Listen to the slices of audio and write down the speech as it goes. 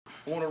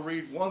I want to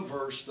read one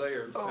verse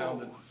there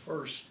found in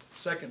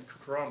Second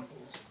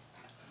Chronicles,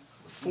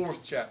 the 4th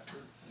chapter,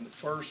 in the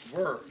first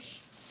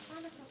verse.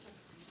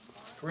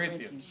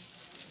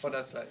 Corinthians. What did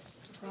I say?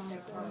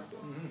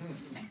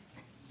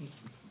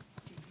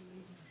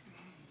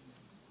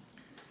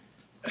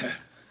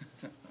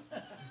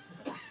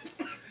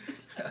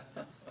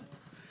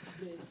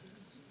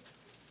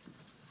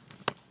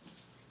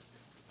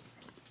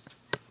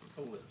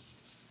 Hold this.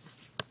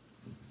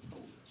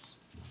 Hold this.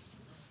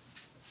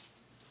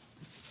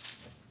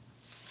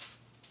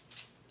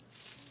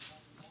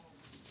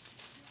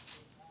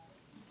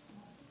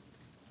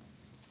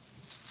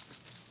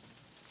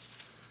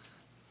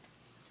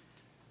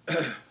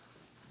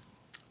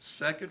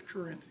 Second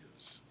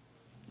Corinthians,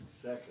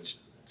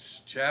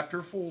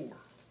 chapter 4,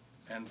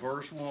 and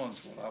verse 1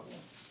 is what I want.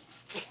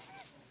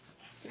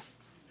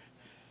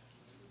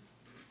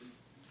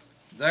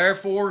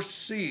 Therefore,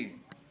 seeing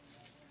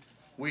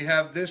we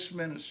have this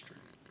ministry,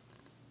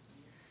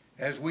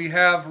 as we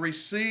have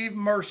received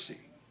mercy,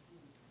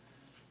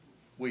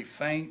 we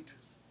faint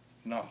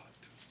not.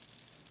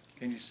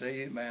 Can you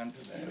say amen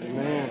to that?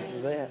 Amen to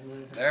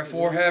that.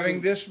 Therefore,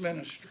 having this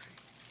ministry,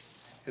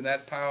 isn't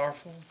that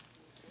powerful?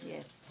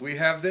 Yes. We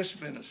have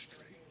this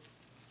ministry.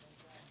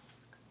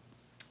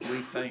 We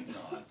faint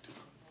not.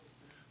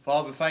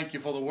 Father, thank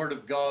you for the word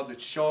of God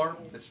that's sharp,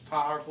 that's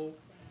powerful,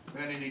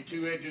 than any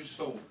two-edged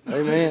sword.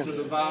 Amen. To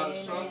divide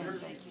asunder.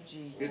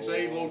 It's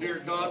able, dear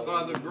God,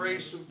 by the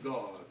grace of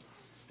God,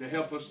 to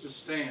help us to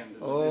stand.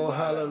 Oh,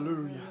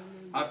 hallelujah.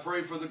 I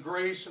pray for the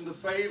grace and the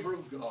favor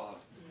of God,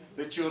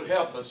 that you'll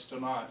help us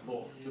tonight,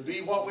 Lord, to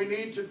be what we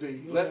need to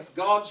be. Let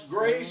God's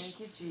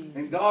grace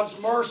and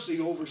God's mercy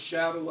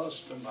overshadow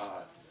us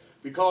tonight,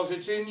 because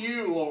it's in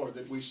you, Lord,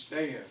 that we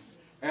stand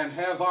and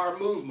have our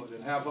movement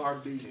and have our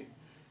being.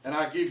 And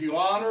I give you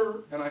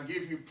honor and I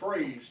give you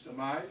praise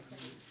tonight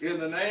in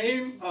the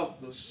name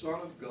of the Son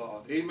of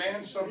God.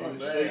 Amen. Somebody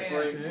say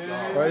praise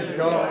God. Praise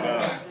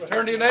God.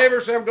 Turn to your neighbor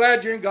and say, I'm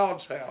glad you're in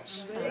God's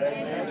house.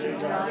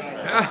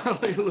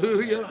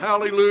 Hallelujah.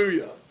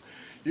 Hallelujah.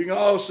 You can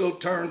also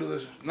turn to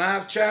the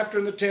 9th chapter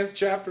and the 10th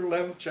chapter,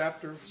 11th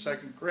chapter of 2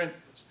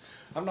 Corinthians.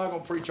 I'm not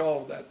going to preach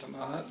all of that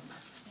tonight.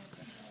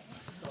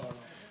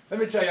 Let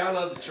me tell you, I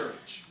love the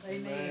church.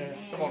 Amen.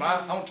 Come on,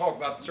 I don't talk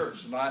about the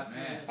church tonight.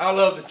 I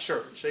love the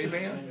church.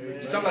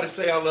 Amen. Somebody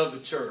say, I love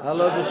the church. I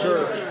love the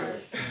church.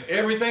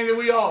 Everything that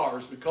we are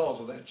is because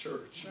of that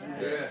church.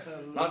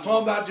 I'm not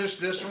talking about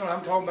just this one.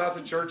 I'm talking about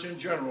the church in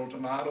general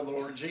tonight of the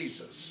Lord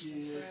Jesus.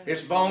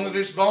 It's bone of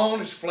his bone.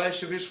 It's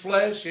flesh of his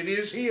flesh. It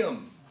is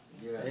him.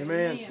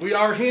 Amen. We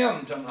are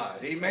him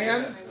tonight.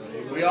 Amen.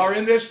 We are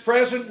in this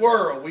present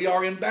world. We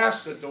are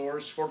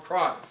ambassadors for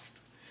Christ.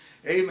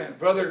 Amen.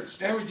 Brother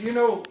Stanley, do you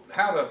know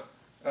how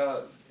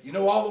to, you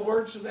know all the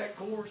words of that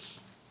chorus?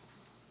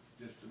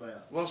 Just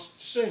about. Well,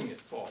 sing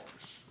it for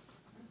us.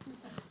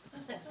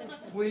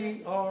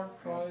 We are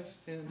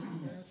Christ's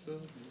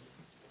ambassadors.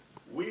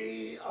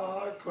 We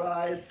are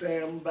Christ's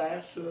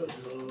ambassadors,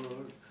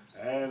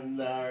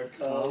 and our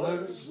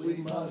colors we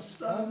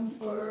must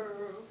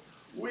unfurl.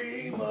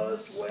 We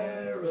must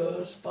wear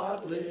a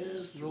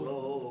spotless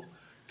robe,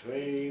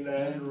 clean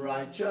and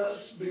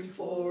righteous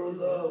before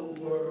the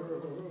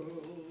world.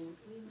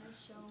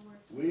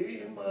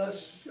 We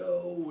must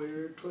show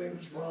we're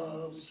cleansed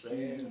from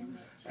sin,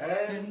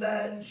 and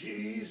that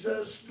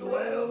Jesus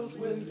dwells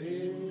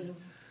within,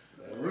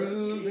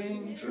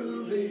 proving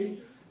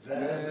truly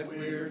that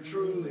we're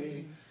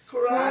truly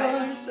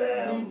Christ's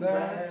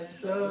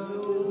ambassador.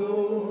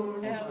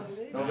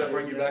 Don't that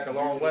bring you back a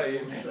long way?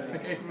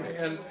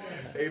 Amen.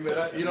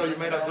 Amen. You know, you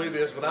may not believe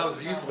this, but I was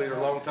a youth leader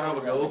a long time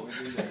ago.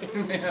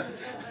 Amen.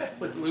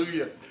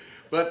 Hallelujah.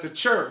 But the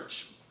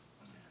church,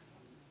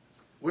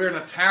 we're in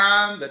a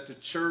time that the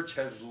church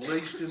has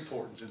least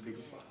importance in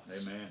people's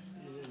lives. Amen.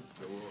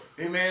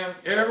 Amen.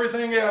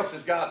 Everything else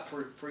has got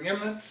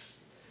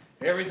preeminence.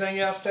 Everything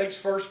else takes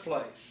first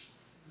place.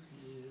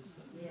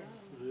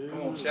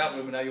 Come on, shout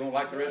with me now. You won't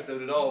like the rest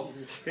of it at all.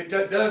 It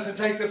doesn't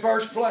take the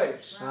first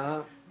place.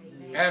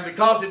 And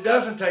because it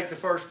doesn't take the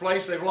first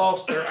place, they've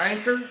lost their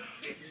anchor.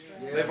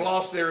 They've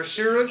lost their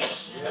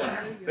assurance.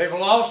 They've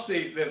lost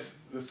the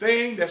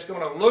thing that's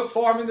going to look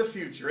for them in the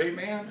future.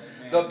 Amen.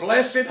 The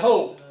blessed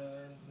hope.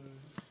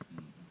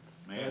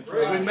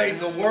 We made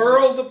the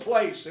world the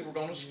place that we're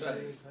going to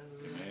stay.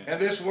 And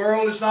this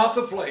world is not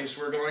the place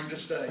we're going to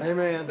stay.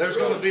 Amen. There's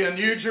going to be a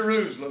new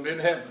Jerusalem in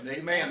heaven.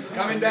 Amen.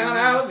 Coming down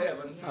out of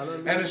heaven.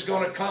 And it's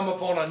going to come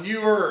upon a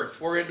new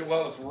earth wherein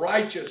dwelleth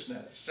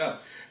righteousness.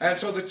 And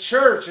so the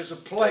church is a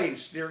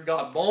place, dear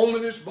God, bone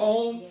of his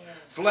bone,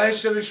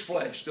 flesh of his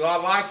flesh. Do I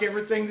like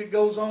everything that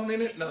goes on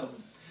in it? No.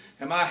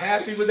 Am I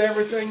happy with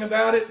everything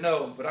about it?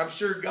 No. But I'm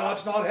sure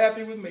God's not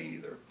happy with me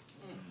either.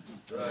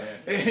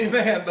 Right.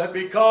 Amen. But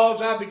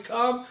because I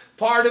become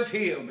part of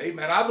him,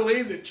 amen. I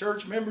believe that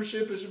church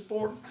membership is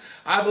important.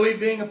 I believe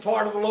being a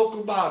part of a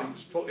local body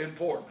is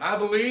important. I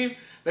believe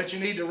that you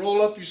need to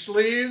roll up your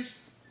sleeves,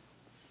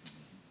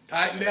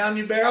 tighten down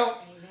your belt,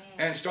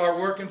 and start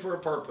working for a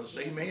purpose.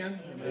 Amen.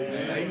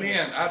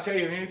 Amen. I tell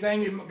you,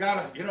 anything you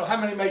gotta, how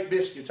many make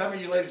biscuits? How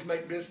many of you ladies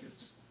make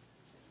biscuits?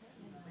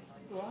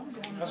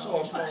 I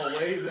saw a small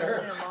wave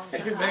there.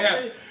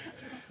 Amen.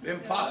 Them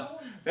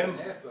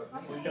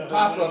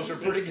pop-ups are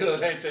pretty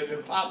good, ain't they?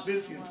 Them pop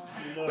biscuits.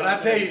 But I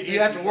tell you, you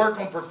have to work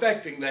on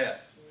perfecting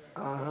that.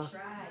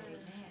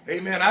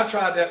 Amen. I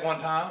tried that one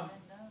time.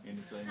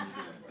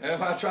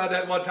 And I tried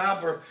that one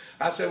time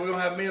I said, we're going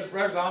to have men's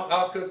breakfast.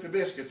 I'll cook the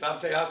biscuits. I'll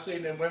tell you, I've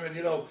seen them women,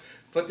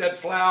 put that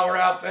flour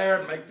out there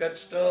and make that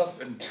stuff.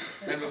 And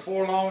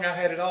before long, I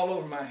had it all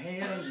over my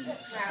hands and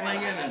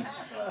slinging. And,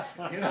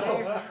 I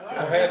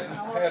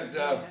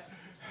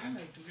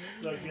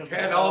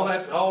had all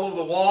that all over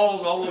the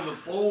walls, all over the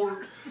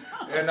floor.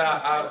 And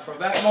from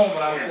that moment,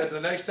 I said, the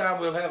next time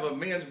we'll have a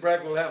men's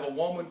breakfast, we'll have a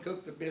woman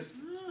cook the biscuits.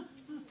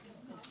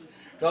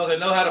 Because they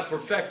know how to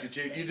perfect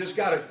it. You just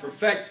got to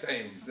perfect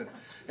things.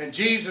 And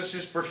Jesus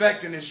is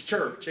perfecting His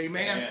church.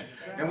 Amen.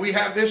 And we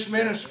have this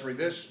ministry,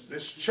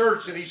 this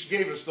church that He's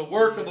gave us, the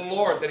work of the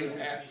Lord that He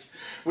has.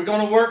 We're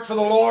going to work for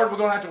the Lord. We're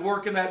going to have to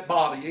work in that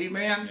body.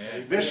 Amen.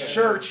 This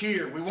church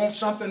here, we want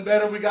something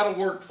better. We got to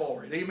work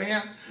for it.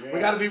 Amen. We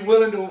got to be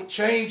willing to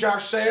change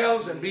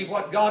ourselves and be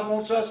what God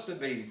wants us to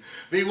be.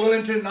 Be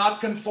willing to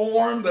not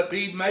conform, but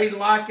be made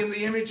like in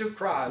the image of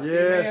Christ.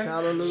 Yes, amen.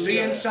 hallelujah.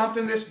 Seeing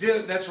something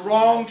that's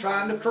wrong,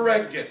 trying to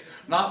correct it.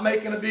 Not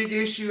making a big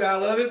issue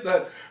out of it,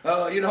 but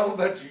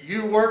but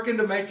you're working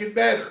to make it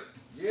better.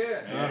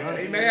 Yeah.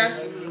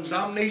 Amen.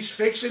 Some needs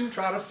fixing,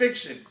 try to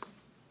fix it.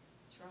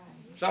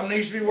 Some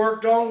needs to be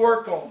worked on,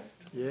 work on it.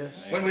 Yes.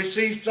 When we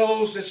see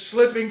those that's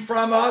slipping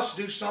from us,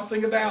 do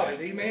something about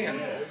it.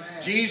 Amen.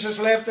 Jesus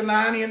left the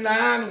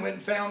 99 and went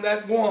and found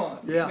that one.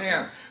 Yeah.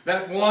 Amen.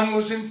 That one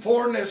was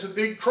important as a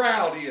big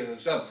crowd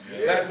is.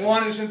 That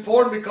one is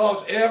important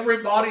because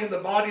everybody in the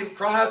body of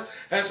Christ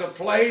has a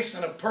place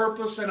and a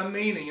purpose and a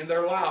meaning in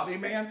their life.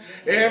 Amen.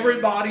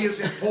 Everybody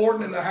is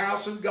important in the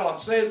house of God.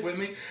 Say it with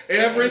me.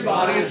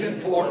 Everybody is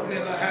important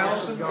in the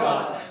house of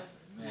God.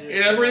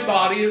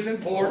 Everybody is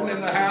important in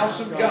the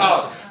house of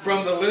God,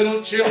 from the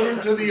little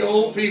children to the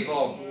old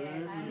people.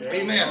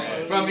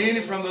 Amen. From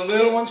the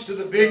little ones to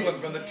the big ones,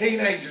 from the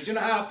teenagers. You know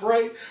how I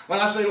pray? When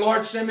I say,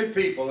 Lord, send me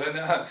people. And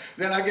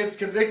then I get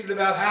convicted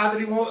about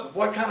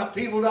what kind of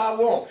people do I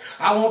want?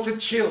 I want the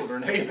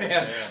children.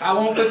 Amen. I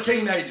want the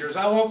teenagers.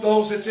 I want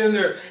those that's in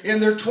their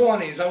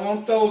 20s. I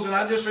want those, and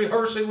I just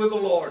rehearse it with the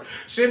Lord.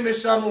 Send me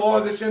some,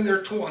 Lord, that's in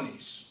their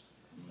 20s.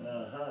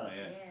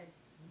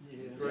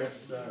 Yes,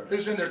 sir.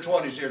 Who's in their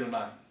 20s here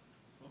tonight?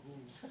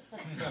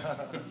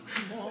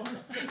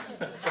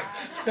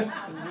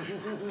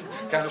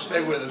 Kind of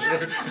stay with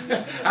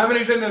us. How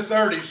many's in their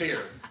 30s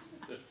here?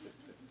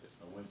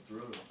 I went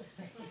through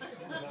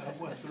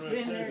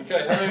it.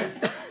 Okay,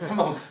 come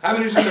on. How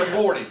many's in their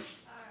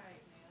 40s?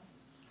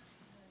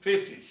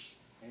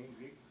 50s?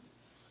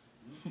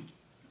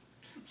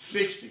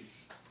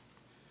 60s?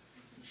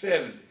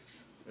 70s?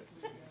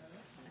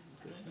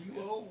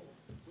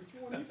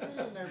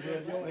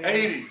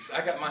 80s.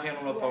 I got my hand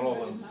on up on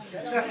all of them.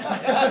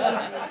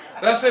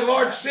 But I said,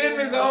 Lord, send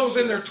me those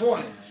in their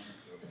 20s.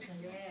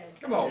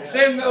 Come on,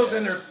 send those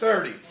in their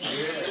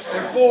 30s,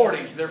 their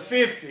 40s, their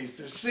 50s,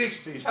 their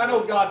 60s. I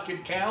know God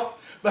can count,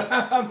 but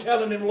I'm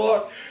telling Him,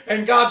 Lord,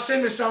 and God,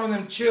 send me some of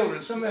them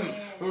children, some of them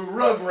who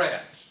are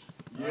rugrats.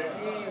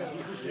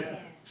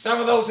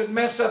 Some of those that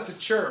mess up the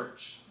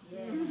church.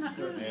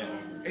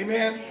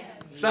 Amen.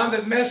 Some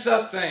that mess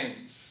up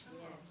things.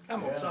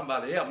 Come on,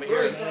 somebody help me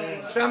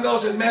here. Some of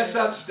those that mess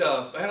up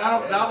stuff, and I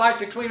don't like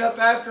to clean up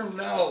after them.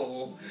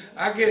 No,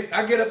 I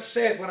get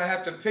upset when I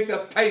have to pick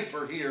up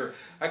paper here.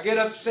 I get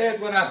upset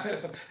when I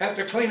have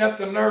to clean up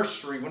the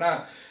nursery. When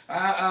I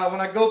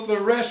go to the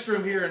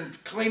restroom here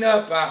and clean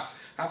up,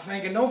 I'm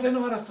thinking, don't they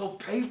know how to throw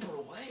paper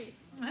away?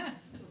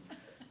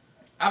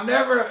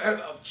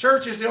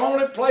 Church is the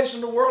only place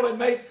in the world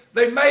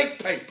they make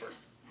paper.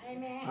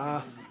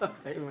 Amen.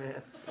 Amen.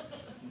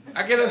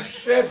 I get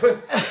upset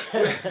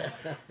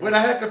when I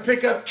have to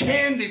pick up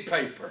candy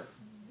paper.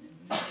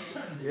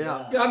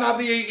 Yeah. Y'all not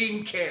be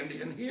eating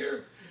candy in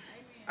here.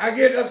 I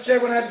get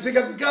upset when I have to pick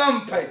up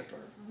gum paper.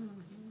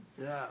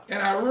 Yeah.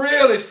 And I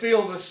really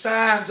feel the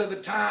signs of the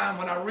time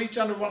when I reach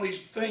under one of these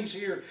things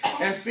here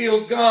and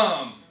feel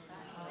gum.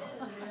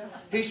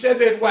 He said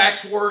they'd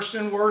wax worse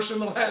and worse in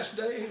the last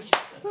days.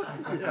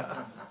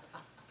 Yeah.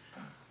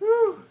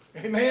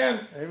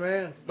 Amen.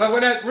 Amen. But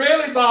when that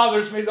really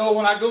bothers me, though,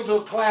 when I go to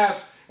a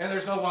class and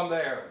there's no one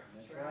there.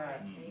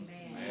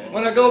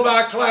 When I go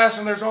by a class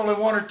and there's only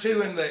one or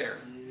two in there.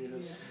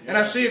 And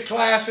I see a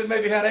class that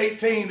maybe had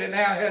 18 that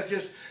now has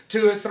just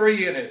 2 or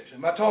 3 in it.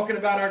 Am I talking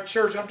about our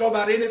church? I'm talking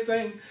about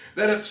anything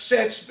that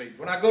upsets me.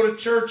 When I go to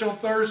church on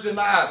Thursday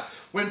night,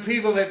 when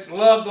people that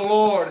love the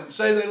Lord and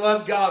say they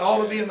love God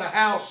ought to be in the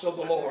house of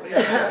the Lord.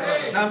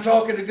 And I'm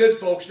talking to good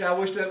folks now. I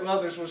wish that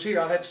others was here.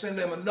 I had to send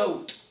them a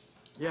note.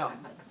 Yeah.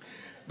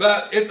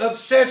 But it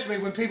upsets me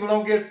when people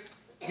don't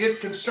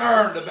get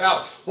concerned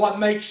about what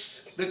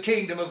makes the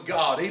kingdom of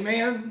God.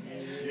 Amen?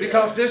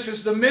 because this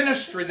is the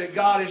ministry that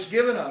God has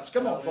given us.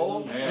 Come on,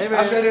 folks. Amen.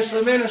 I said it's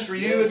the ministry.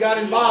 You got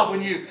involved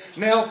when you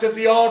knelt at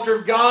the altar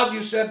of God.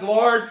 You said,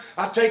 Lord,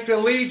 I take the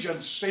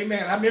allegiance.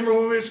 Amen. I remember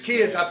when we was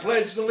kids, I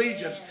pledged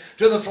allegiance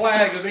to the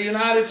flag of the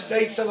United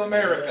States of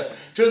America,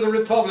 to the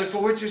republic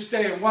for which it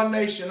stands, one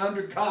nation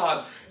under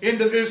God,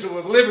 indivisible,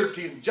 with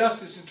liberty and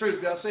justice and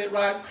truth. Did I say it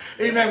right?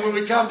 Amen. When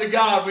we come to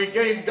God, we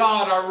gave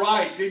God our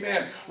right.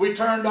 Amen. We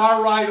turned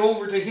our right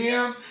over to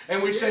Him,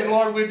 and we said,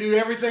 Lord, we do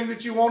everything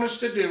that you want us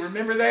to do.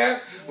 Remember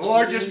that?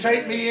 Lord, just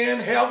take me in,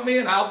 help me,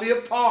 and I'll be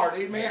a part.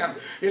 Amen.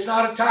 It's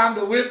not a time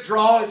to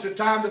withdraw. It's a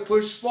time to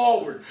push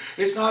forward.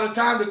 It's not a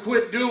time to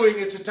quit doing.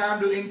 It's a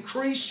time to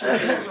increase your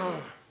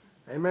doing.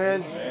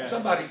 Amen.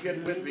 Somebody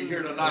get with me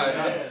here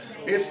tonight.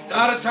 It's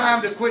not a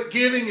time to quit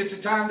giving. It's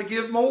a time to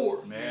give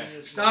more.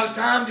 It's not a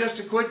time just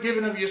to quit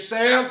giving of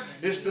yourself.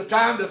 It's the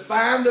time to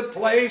find the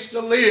place to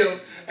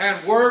live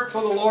and work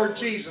for the Lord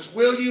Jesus.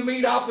 Will you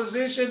meet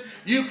opposition?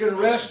 You can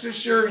rest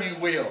assured you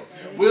will.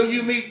 Will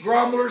you meet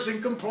grumblers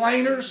and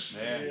complainers?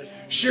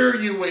 Sure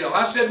you will.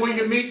 I said, will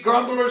you meet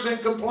grumblers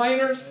and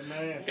complainers?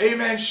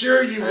 Amen.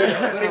 Sure you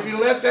will. But if you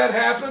let that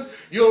happen,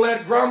 you'll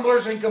let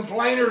grumblers and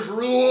complainers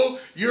rule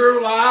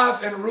your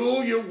life and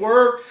rule your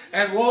work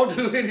and won't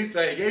do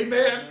anything.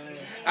 Amen.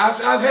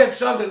 I've had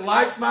some that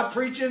liked my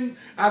preaching.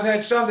 I've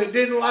had some that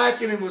didn't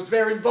like it and was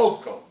very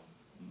vocal.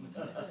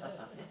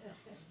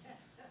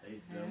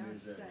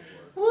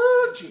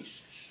 Woo,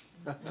 Jesus.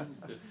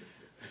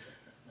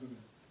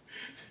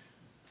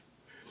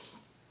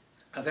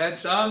 I've had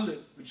some that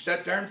would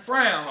sit there and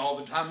frown all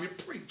the time you're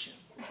preaching.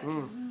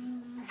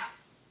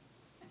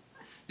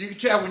 You can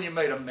tell when you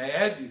made them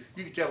mad.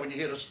 You can tell when you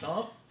hit a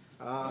stump.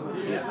 Oh,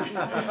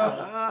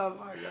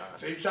 my God.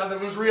 See, some that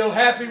was real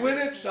happy with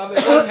it, some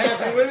that wasn't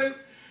happy with it.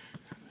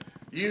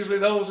 Usually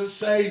those that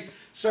say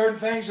certain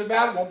things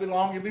about it, won't be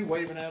long you'll be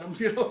waving at them,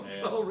 you know.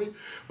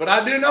 But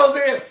I do know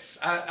this.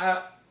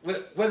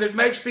 Whether it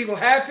makes people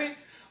happy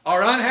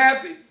or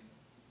unhappy.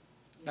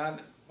 Now,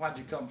 why'd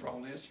you come for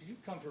all this? You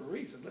come for a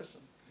reason.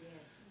 Listen.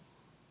 Yes.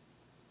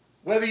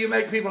 Whether you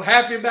make people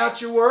happy about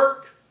your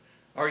work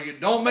or you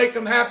don't make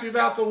them happy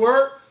about the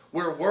work,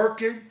 we're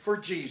working for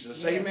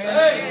Jesus. Amen.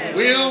 Amen.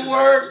 We'll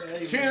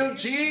work till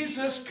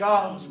Jesus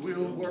comes.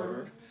 We'll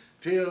work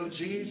till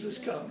Jesus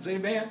comes.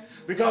 Amen.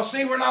 Because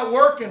see, we're not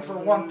working for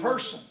one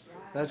person.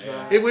 That's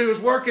right. If we was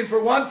working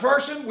for one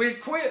person,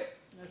 we'd quit.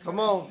 Come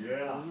on.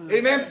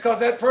 Amen. Because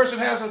that person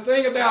has a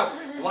thing about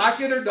like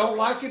it or don't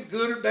like it,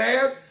 good or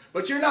bad.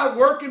 But you're not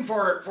working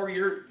for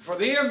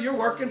them. You're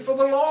working for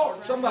the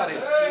Lord. Somebody,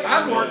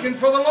 I'm working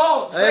for the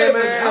Lord. Say it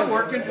with me. I'm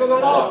working for the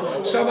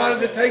Lord. Somebody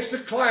that takes a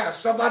class.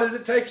 Somebody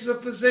that takes a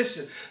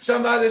position.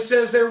 Somebody that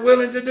says they're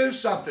willing to do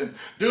something.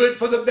 Do it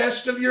for the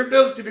best of your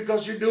ability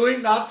because you're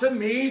doing not to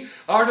me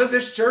or to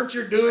this church.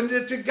 You're doing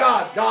it to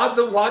God. God,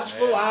 the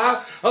watchful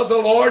eye of the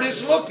Lord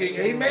is looking.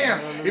 Amen.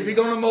 If you're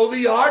going to mow the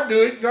yard,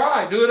 do it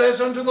right. Do it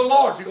as unto the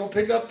Lord. If you're going to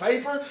pick up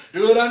paper,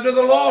 do it unto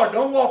the Lord.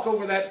 Don't walk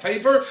over that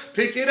paper.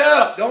 Pick it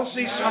up. Don't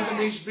see something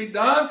needs to be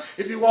done.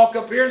 If you walk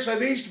up here and say,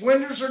 these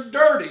windows are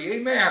dirty.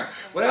 Amen.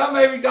 Well,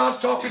 maybe God's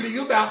talking to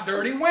you about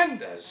dirty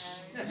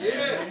windows.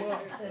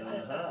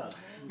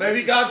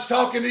 Maybe God's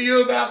talking to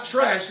you about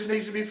trash that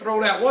needs to be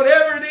thrown out.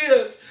 Whatever it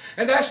is.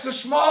 And that's the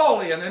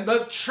small end. And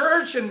the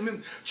church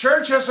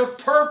has a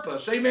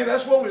purpose. Amen.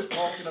 That's what we was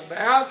talking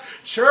about.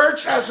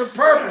 Church has a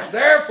purpose.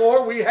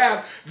 Therefore, we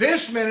have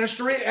this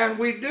ministry and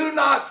we do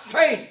not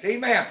faint.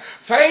 Amen.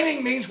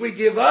 Fainting means we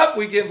give up,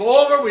 we give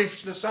over, we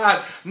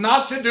decide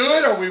not to do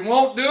it or we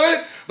won't do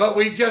it. But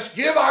we just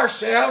give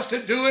ourselves to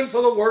doing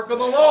for the work of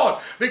the Lord.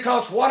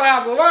 Because what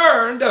I've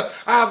learned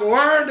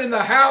in the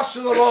house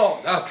of the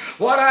Lord.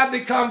 What I've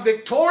become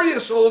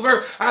victorious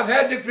over, I've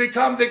had to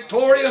become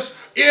victorious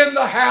in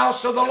the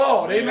house of the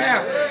Lord.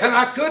 Amen. And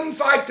I couldn't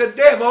fight the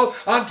devil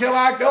until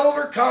I could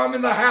overcome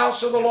in the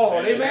house of the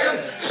Lord.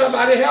 Amen.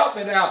 Somebody help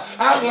me now.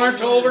 I've learned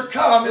to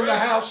overcome in the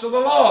house of the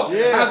Lord.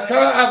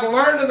 I've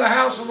learned in the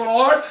house of the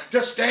Lord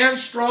to stand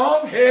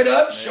strong, head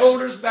up,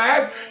 shoulders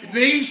back,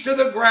 knees to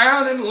the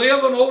ground, and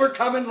live an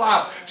overcoming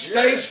life.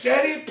 Stay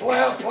steady,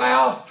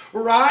 plow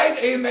right,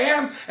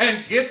 amen,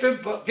 and get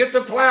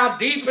the plow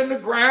deep in the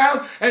ground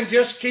and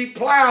just keep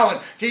plowing.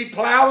 Keep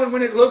plowing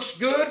when it looks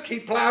good.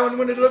 Keep plowing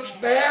when it looks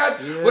bad.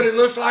 When it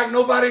looks like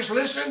nobody's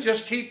listening,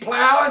 just keep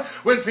plowing.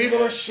 When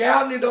people are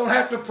shouting, you don't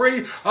have to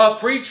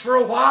preach for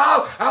a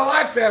while. I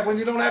like that. When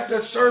you don't have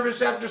to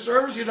service after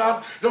service, you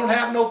don't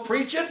have no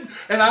preaching,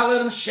 and I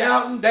let them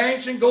shout and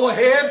dance and go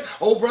ahead.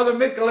 Old Brother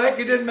Mikulek,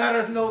 it didn't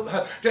matter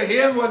to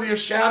him whether you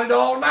shouted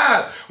all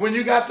night. When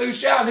you got through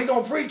shouting, he's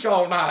going to preach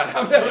all night.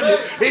 I'm telling you,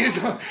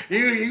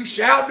 You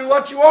shout, do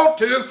what you want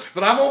to,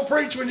 but I'm going to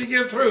preach when you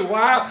get through.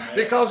 Why?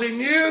 Because he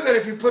knew that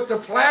if you put the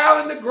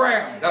plow in the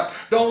ground,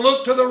 don't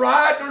look to the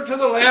right or to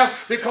the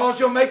left, because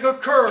you'll make a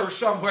curve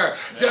somewhere.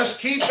 Just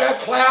keep that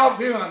plow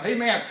going.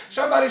 Amen.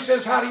 Somebody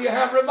says, how do you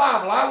have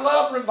revival? I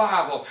love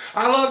revival.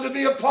 I love to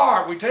be a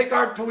part. We took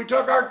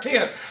our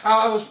tent.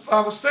 I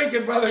was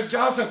thinking, Brother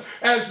Johnson,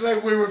 as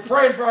we were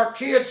praying for our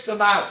kids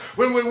tonight,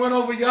 when we went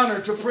over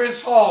yonder to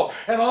Prince Hall,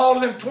 and all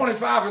of them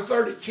 25 or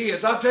 30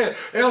 kids. I tell you,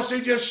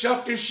 Elsie just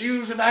shucked his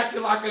shoes and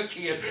acted like a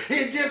kid.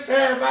 He'd get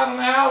there about an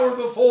hour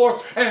before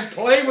and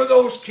play with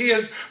those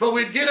kids, but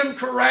we'd get them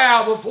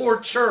corralled before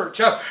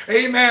church,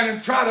 amen,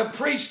 and try to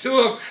preach to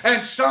them,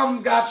 and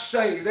some got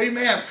saved,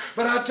 amen.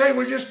 But I tell you,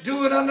 we're just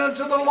doing it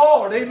unto the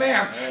Lord,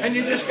 amen. And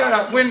you just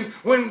gotta,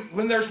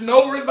 when there's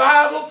no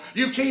revival,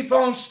 you keep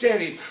on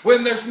steady.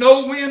 When there's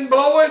no wind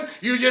blowing,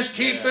 you just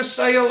keep the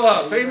sail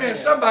up, amen.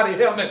 Somebody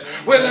help me.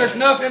 When there's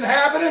nothing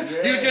happening,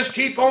 you just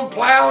keep on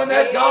plowing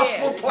that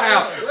gospel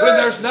plow. When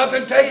there's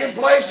nothing taking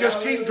place,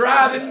 just keep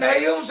driving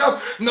nails.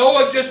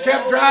 Noah just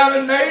kept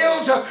driving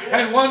nails,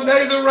 and one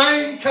day the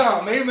rain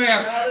come,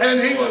 amen. And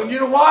he was, you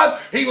know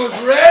what? He was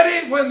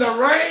ready when the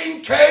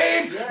rain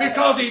came,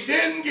 because he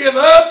didn't give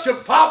up to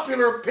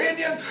popular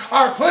opinion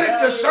or put it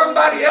to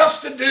somebody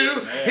else to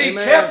do. He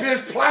kept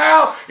his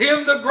plow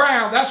in the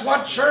ground. That's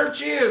what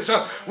church is.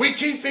 We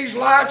keep these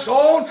lights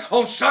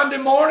on Sunday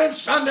morning,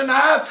 Sunday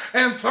night,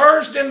 and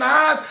Thursday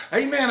night.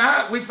 Amen.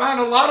 We find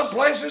a lot of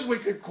places we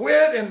could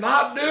quit and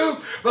not do,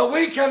 but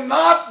we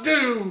cannot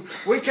do.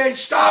 We can't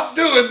stop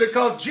doing,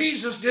 because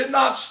Jesus did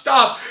not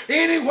stop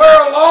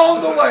anywhere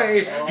along the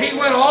way. He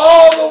went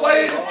all the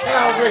way to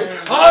Calvary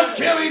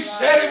until he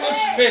said it was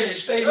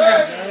finished.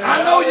 Amen.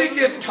 I know you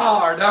get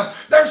tired.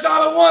 There's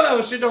not a one of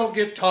us that don't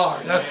get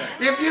tired.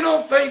 If you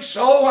don't think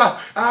so,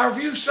 or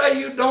if you say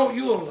you don't,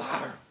 you're a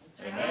liar.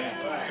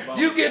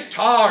 You get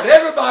tired.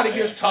 Everybody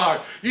gets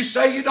tired. You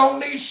say you don't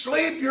need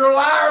sleep, you're a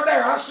liar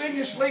there. I seen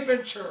you sleep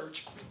in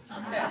church.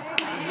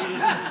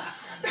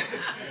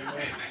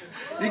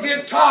 You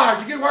get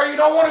tired. You get where you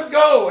don't want to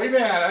go.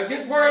 Amen.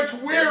 Get where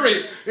it's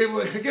weary.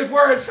 Get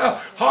where it's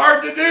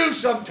hard to do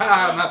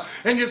sometimes.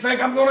 And you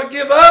think, I'm going to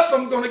give up.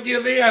 I'm going to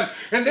give in.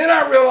 And then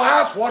I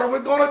realize, what are we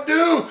going to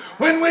do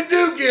when we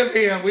do give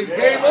in? We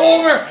gave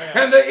over,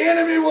 and the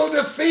enemy will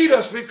defeat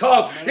us,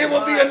 because it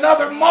will be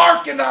another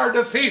mark in our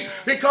defeat.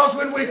 Because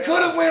when we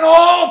could have went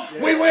on,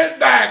 we went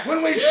back.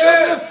 When we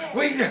shouldn't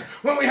have,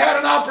 when we had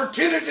an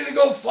opportunity to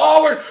go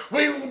forward,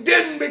 we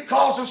didn't,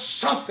 because of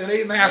something.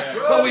 Amen.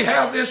 But we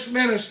have this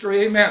ministry.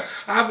 Amen.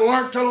 I've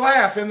learned to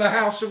laugh in the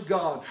house of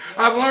God.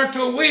 I've learned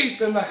to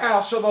weep in the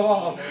house of the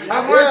Lord.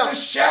 I've learned to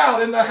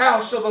shout in the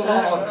house of the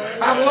Lord.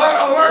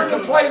 I learned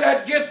to play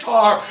that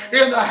guitar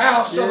in the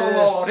house of the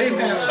Lord.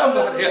 Amen.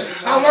 Somebody.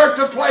 I learned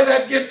to play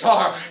that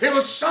guitar. It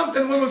was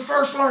something when we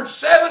first learned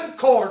 7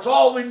 chords,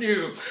 all we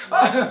knew.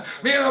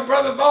 Me and my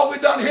brother thought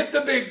we'd done hit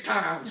the big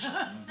times.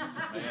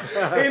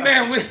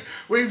 Amen.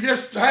 We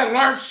just had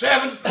learned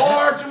 7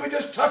 chords, and we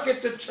just took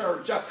it to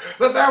church.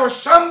 But there was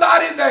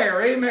somebody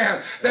there,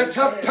 amen, that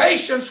took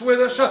patience with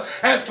us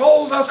and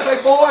told us,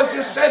 say, boys,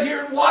 just sit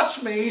here and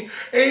watch me.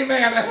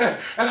 Amen.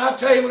 And I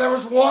tell you, there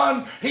was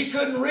one, he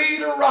couldn't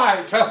read or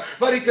write,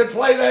 but he could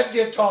play that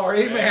guitar.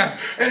 Amen.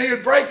 And he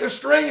would break the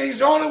string. He's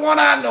the only one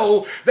I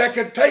know that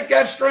could take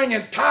that string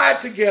and tie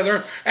it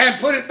together and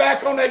put it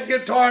back on that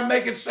guitar and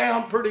make it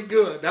sound pretty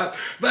good. But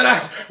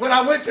when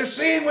I went to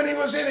see him when he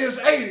was in his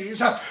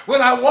 80s,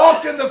 when I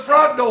walked in the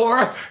front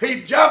door,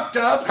 he jumped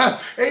up,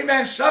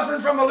 amen,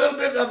 suffering from a little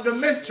bit of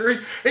dementia.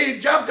 He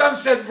jumped up and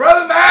said,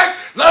 Brother Mac,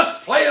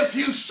 let's play a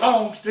few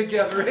songs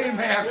together.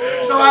 Amen.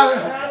 So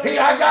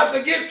I got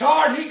the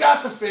guitar and he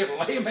got the fiddle.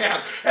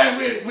 Amen.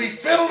 And we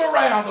fiddled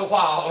around a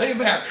while.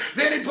 Amen.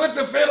 Then he put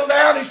the fiddle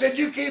down. He said,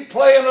 you keep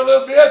playing a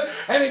little bit.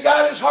 And he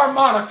got his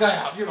harmonica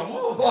out. You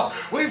know,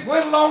 we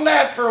whittled on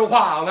that for a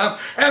while.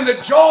 And the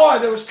joy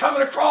that was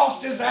coming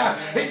across his eye,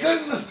 he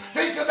couldn't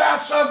think about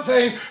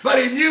something, but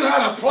he knew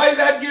how to play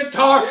that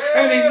guitar,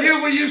 and he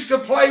knew we used to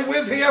play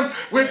with him.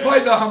 We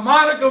played the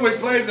harmonica, we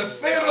played the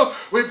fiddle,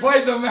 we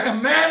played the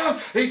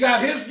mandolin. He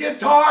got his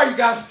guitar,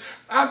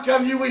 I'm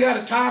telling you, we had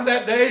a time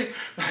that day.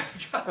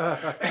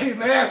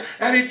 Amen.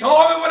 And he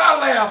told me when I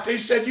left, he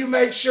said, you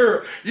make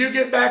sure you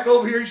get back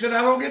over here. He said,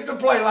 I don't get to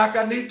play like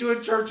I need to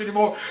in church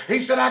anymore. He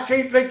said, I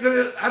can't think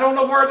that I don't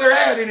know where they're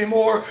at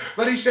anymore.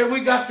 But he said,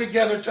 we got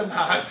together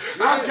tonight.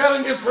 I'm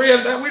telling you,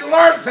 friend, that we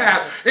learned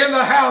that in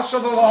the house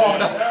of the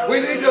Lord. We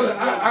need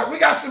to, we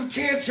got some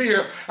kids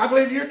here. I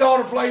believe your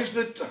daughter plays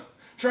the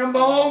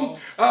trombone.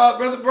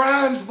 Brother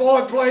Brian's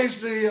boy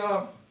plays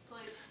the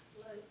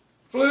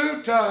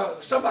flute.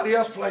 Somebody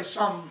else plays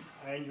something.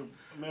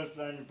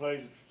 Mr. Angel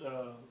plays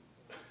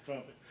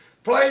trumpet.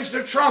 Plays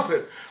the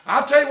trumpet.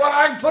 I'll tell you what,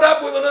 I can put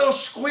up with a little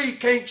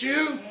squeak, can't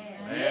you?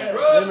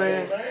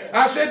 Amen.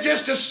 I said,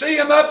 just to see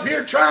him up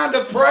here trying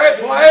to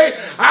play,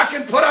 I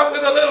can put up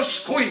with a little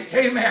squeak.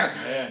 Amen.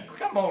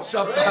 Come on,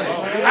 somebody.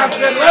 I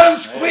said, let him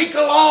squeak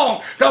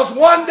along, because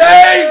one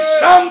day,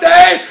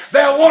 someday,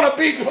 they'll want to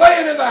be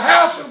playing in the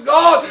house of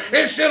God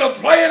instead of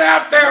playing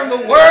out there in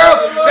the world.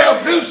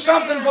 They'll do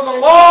something for the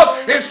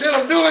Lord instead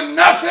of doing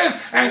nothing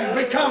and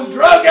become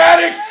drug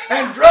addicts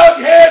and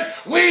drug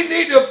heads. We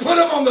need to put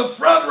them on the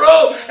front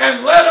row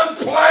and let them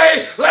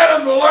play, let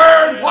them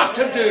learn what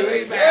to do.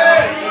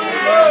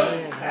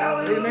 Amen.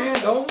 Amen,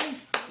 don't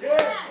we?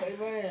 Yeah.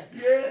 Amen.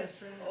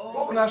 Yes.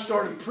 Well, when I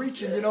started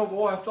preaching, you know,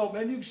 boy, I thought,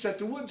 man, you can set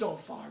the woods on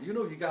fire. You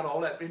know, you got all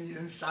that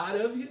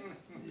inside of you.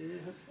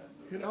 Yes.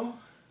 You know,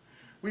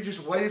 we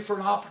just waited for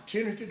an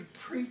opportunity to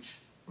preach.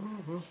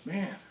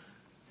 Man,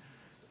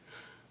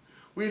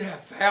 we'd have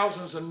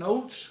thousands of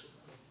notes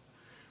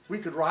we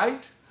could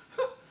write.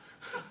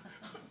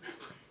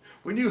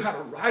 We knew how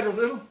to write a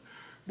little.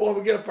 Boy,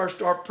 we get up there and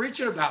start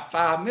preaching. About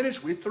 5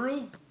 minutes, we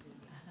through.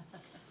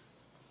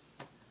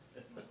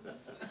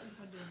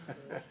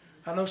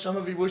 I know some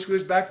of you wish we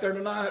was back there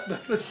tonight,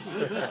 but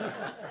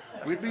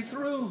we'd be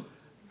through.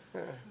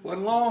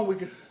 Wasn't long. We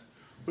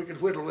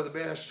could whittle with the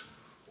best.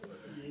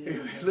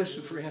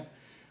 Listen, friend,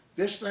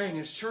 this thing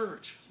is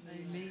church.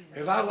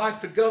 If I like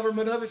the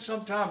government of it,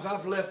 sometimes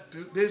I've left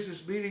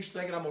business meetings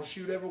thinking I'm going to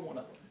shoot every one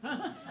of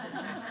them.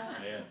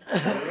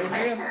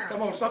 Amen.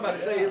 Come on, somebody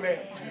say amen.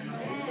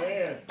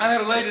 Amen. I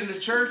had a lady in the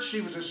church.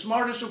 She was as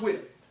smart as a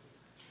whip.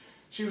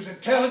 She was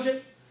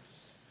intelligent.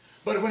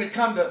 But when it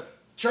come to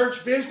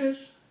church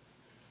business,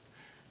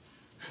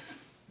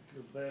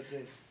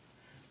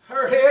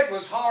 her head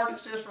was hard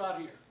as this right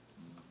here.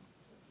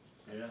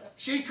 Yeah.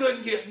 She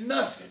couldn't get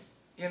nothing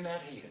in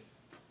that head.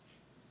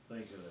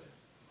 Think of that.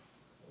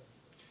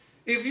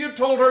 If you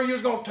told her you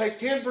was going to take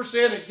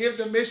 10% and give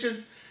to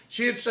mission,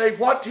 she'd say,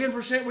 what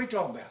 10% we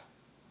talking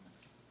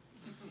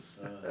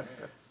about?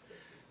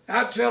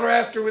 I'd tell her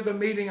after with the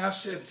meeting, I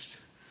said,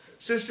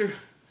 sister,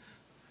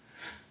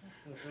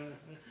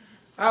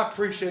 I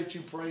appreciate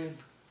you praying.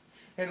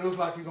 And it looks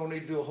like you're going to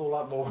need to do a whole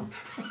lot more.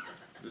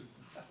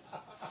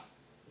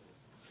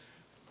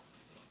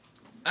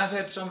 I've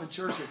had some in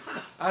church.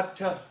 I'd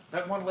tell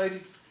that one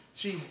lady,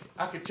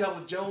 I could tell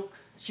a joke.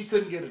 She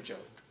couldn't get a joke.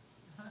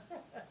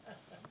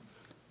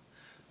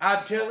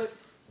 I'd tell it,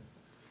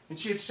 and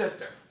she'd sit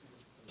there.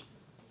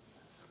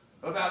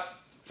 About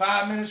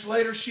 5 minutes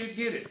later, she'd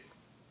get it.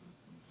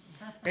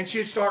 And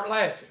she'd start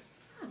laughing.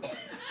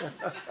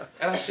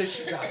 And I said,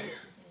 she got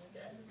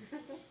it.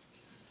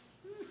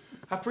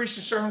 I preached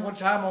a sermon one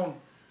time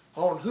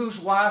on whose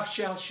wife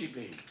shall she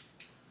be.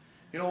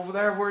 You know, over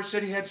there where it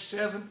said he had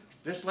 7,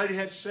 this lady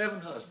had 7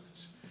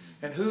 husbands.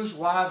 And whose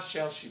wife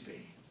shall she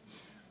be?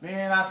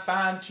 Man, I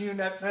fine-tuned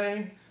that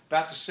thing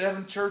about the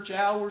 7 church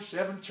hours,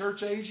 7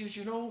 church ages,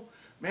 you know.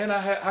 Man,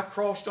 I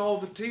crossed all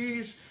the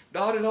T's,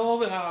 dotted all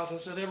the I's. I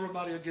said,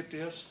 everybody will get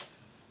this.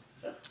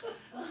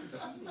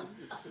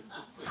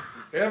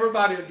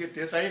 Everybody will get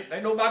this. Ain't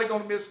nobody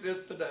going to miss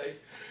this today.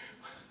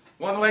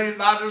 One lady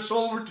invited us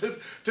over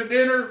to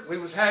dinner. We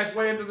was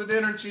halfway into the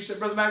dinner, and she said,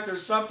 Brother Mac,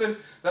 there's something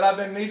that I've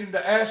been needing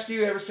to ask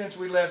you ever since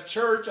we left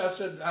church. I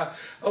said,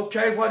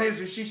 okay, what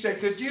is it? She said,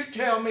 could you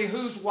tell me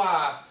whose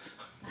wife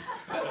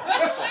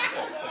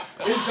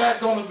is that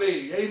going to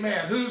be?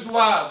 Amen. Whose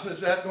wife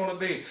is that going to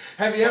be?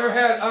 Have you ever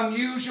had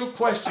unusual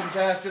questions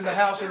asked in the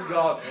house of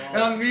God?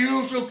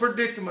 Unusual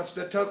predicaments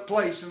that took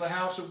place in the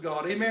house of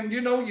God? Amen.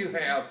 You know you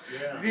have.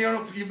 Yeah. You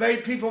know, you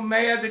made people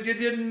mad that you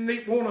didn't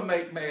want to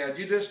make mad.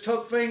 You just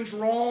took things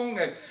wrong.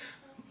 And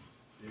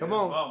Come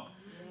on.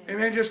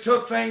 amen. Just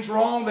took things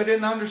wrong. They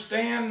didn't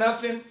understand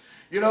nothing.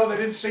 You know, they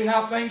didn't see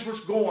how things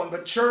was going.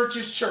 But church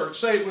is church.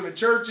 Say it with me.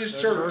 Church is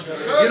church.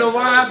 You know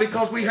why?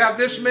 Because we have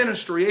this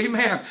ministry.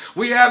 Amen.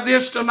 We have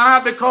this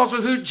tonight because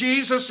of who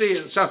Jesus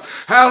is.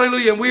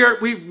 Hallelujah.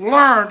 We've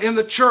learned in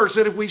the church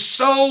that if we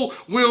sow,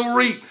 we'll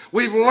reap.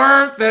 We've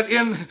learned that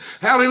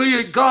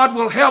hallelujah, God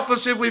will help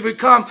us if we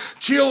become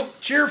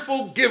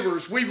cheerful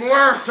givers. We've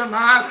learned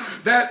tonight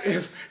that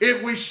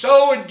if we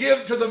sow and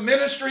give to the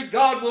ministry,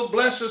 God will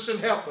bless us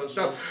and help us.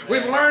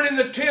 We've learned in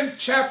the 10th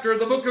chapter of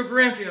the book of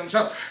Corinthians,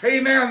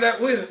 amen,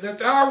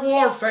 that our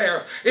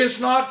warfare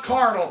is not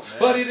carnal,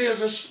 but it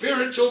is a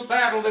spiritual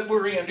battle that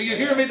we're in. Do you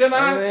hear me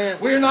tonight? Amen.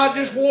 We're not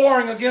just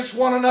warring against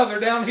one another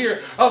down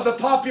here of the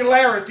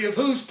popularity of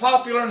who's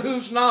popular and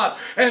who's not,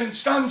 and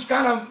some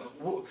kind of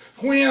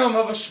whim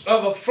of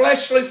a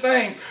fleshly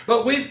thing,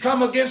 but we've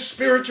come against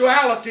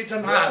spirituality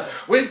tonight.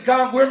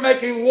 We're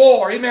making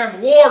war.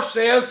 Amen. War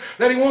says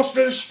that he wants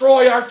to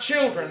destroy our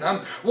children.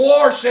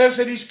 War says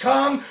that he's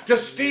come to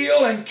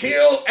steal and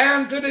kill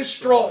and to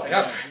destroy.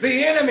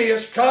 The enemy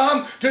has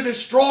come to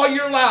destroy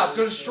your life,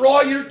 to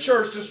destroy your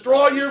church,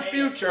 destroy your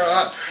future.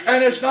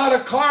 And it's not a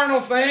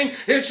carnal thing,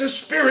 it's a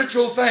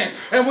spiritual thing.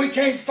 And we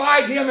can't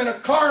fight him in a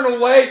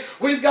carnal way.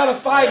 We've got to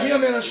fight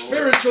him in a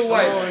spiritual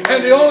way.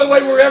 And the only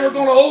way we're ever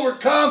going to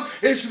overcome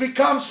is to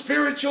become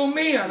spiritual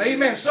men.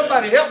 Amen.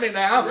 Somebody help me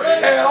now.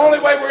 And the only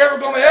way we're ever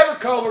going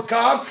to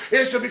overcome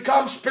is to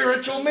become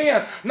spiritual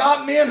men.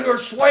 Not men who are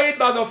swayed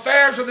by the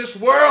affairs of this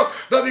world,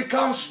 but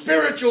become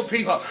spiritual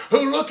people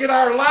who look at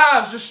our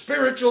lives as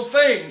spiritual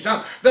things.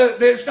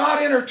 It's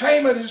not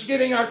entertainment that's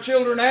getting our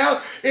children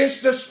out.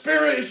 It's the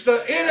spirit, it's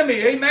the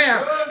enemy.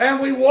 Amen. And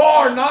we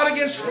war not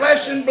against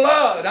flesh and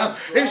blood.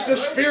 It's the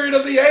spirit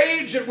of the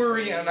age that we're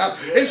in.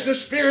 It's the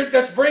spirit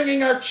that's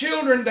bringing our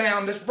children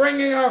down, that's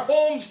bringing our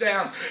homes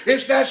down.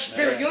 It's that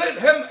spirit.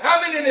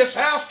 How many in this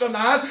house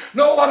tonight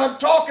know what I'm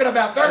talking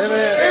about? There's a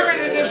spirit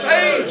in this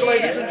age,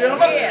 ladies and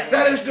gentlemen,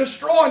 that is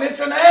destroying. It's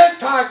an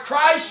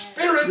anti-Christ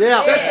spirit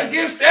that's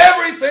against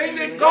everything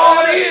that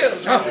God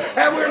is.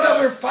 And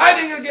we're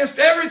fighting against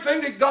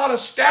everything that God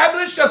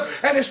established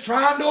and is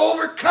trying to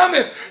overcome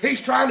it.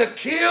 He's trying to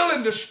kill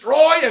and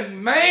destroy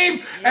and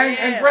maim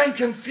and bring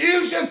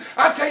confusion.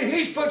 I tell you,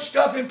 he's put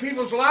stuff in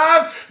people's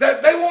lives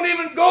that they won't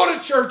even go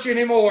to church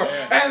anymore.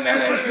 And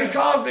it's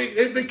because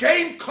it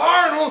became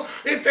carnal.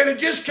 If they'd have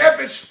just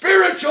kept it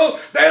spiritual,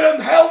 they'd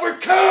have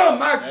overcome.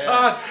 My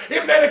God,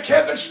 if they'd have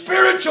kept it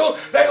spiritual,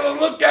 they would have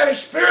looked at it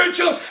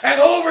spiritual and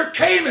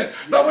overcame it.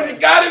 But when it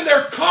got in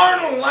their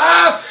carnal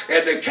life,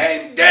 it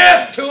became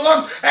death to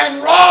them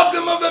and robbed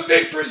them of the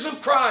victories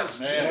of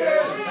Christ.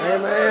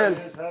 Amen.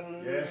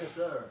 Yes,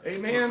 sir.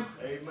 Amen.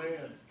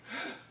 Amen.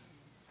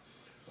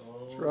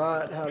 That's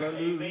right.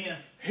 Hallelujah. Amen.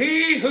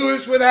 He who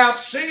is without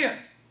sin,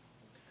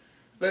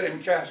 let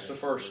him cast the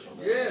first stone.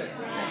 Yes.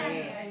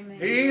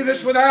 He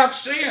that's without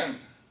sin,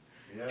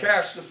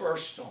 cast the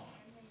first stone.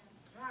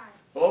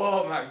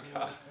 Oh my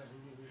God.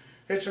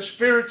 It's a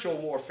spiritual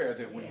warfare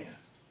that we're in.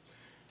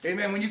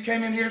 Amen. When you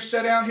came in here,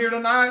 sat down here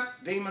tonight,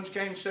 demons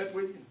came and sat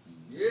with you.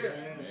 Yes.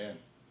 Amen.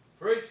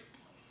 Preach.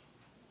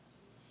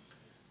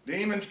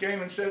 Demons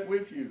came and sat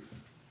with you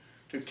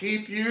to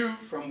keep you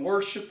from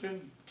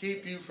worshiping,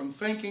 keep you from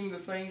thinking the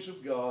things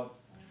of God,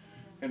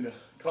 and to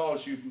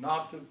cause you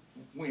not to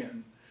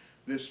win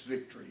this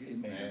victory.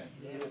 Amen.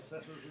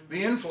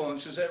 The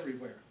influence is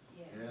everywhere.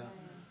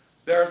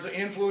 There's the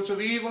influence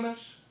of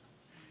evilness,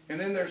 and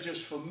then there's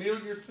just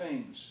familiar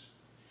things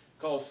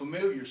called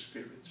familiar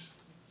spirits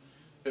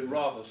that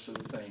rob us of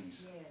the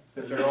things.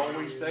 That they're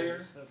always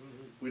there.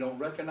 We don't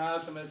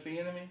recognize them as the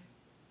enemy,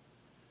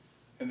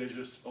 and they're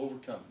just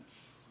overcoming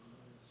us.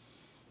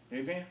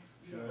 Amen?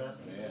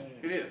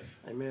 It is.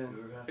 Amen.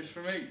 It's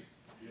familiar.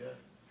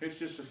 It's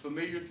just a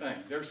familiar thing.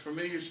 There's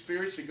familiar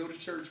spirits that go to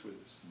church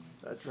with us.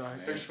 That's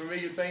right. There's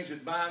familiar things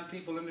that bind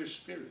people in their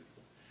spirit.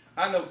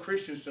 I know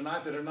Christians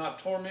tonight that are not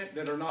tormented,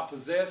 that are not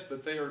possessed,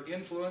 but they are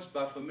influenced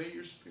by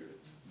familiar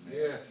spirits.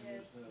 Yeah.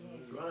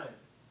 Right.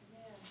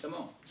 Come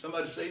on.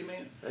 Somebody say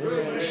amen.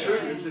 Amen. It's true,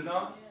 is it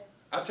not?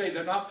 I tell you,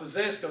 they're not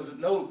possessed because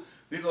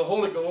the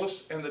Holy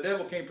Ghost and the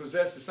devil can't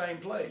possess the same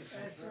place.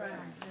 That's right.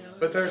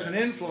 But there's an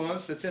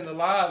influence that's in the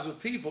lives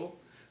of people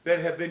that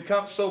have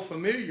become so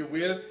familiar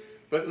with.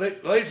 But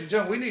ladies and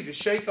gentlemen, we need to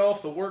shake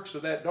off the works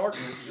of that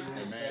darkness.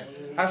 Amen.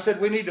 I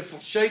said we need to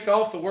shake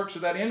off the works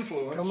of that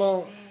influence. Come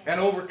on. And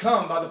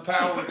overcome by the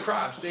power of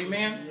Christ.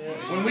 Amen?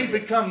 When we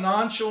become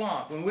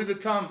nonchalant, when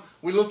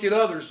we look at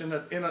others in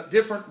a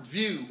different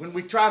view, when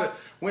we try to,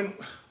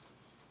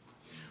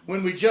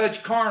 when we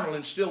judge carnal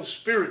and still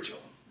spiritual.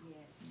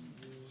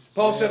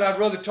 Paul said, I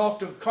want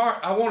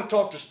to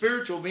talk to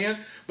spiritual men,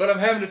 but I'm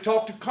having to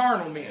talk to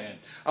carnal men.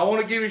 I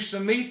want to give you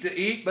some meat to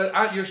eat,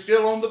 but you're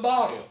still on the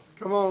bottle.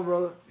 Come on,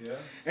 brother. Yeah.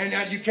 And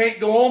now you can't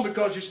go on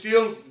because you're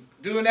still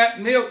doing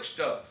that milk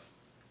stuff.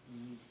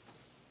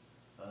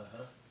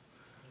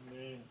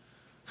 Amen.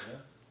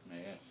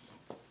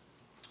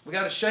 We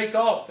got to shake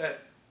off that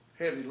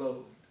heavy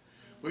load.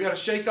 We got to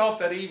shake off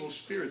that evil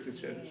spirit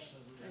that's in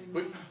us.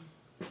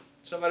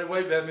 Somebody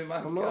waved at me, my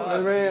Come on.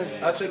 God.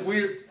 Amen. I said,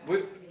 we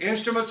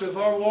instruments of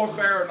our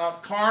warfare are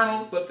not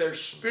carnal, but they're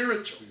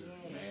spiritual.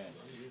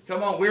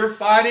 Come on, we're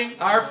fighting.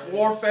 Our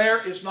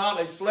warfare is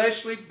not a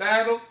fleshly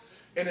battle.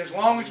 And as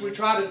long as we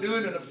try to do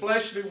it in a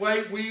fleshly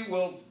way, we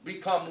will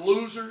become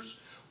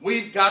losers.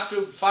 We've got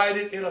to fight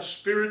it in a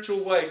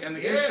spiritual way. And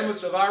the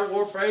instruments of our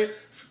warfare,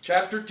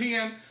 chapter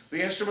 10,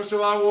 the instruments of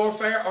our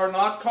warfare are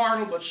not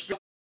carnal, but spiritual.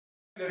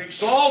 That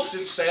exalts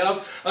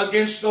itself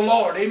against the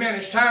Lord. Amen.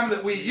 It's time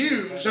that we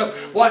use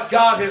what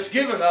God has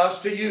given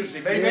us to use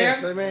Him. Amen?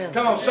 Yes, amen.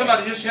 Come on,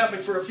 somebody just help me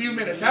for a few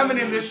minutes. How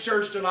many in this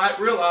church tonight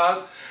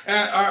realize,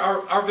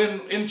 are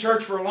been in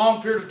church for a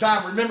long period of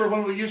time, remember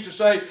when we used to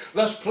say,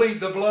 let's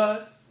plead the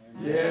blood?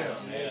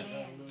 Yes.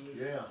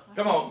 Yeah.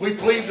 Come on, we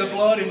plead the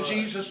blood in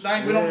Jesus'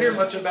 name. We don't hear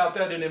much about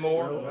that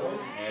anymore.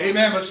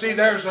 Amen. But see,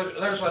 there's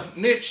a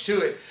niche to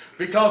it.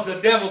 Because the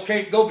devil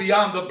can't go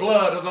beyond the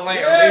blood of the Lamb.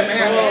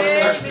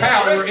 Amen. There's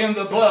power in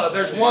the blood.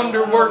 There's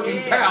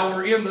wonder-working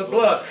power in the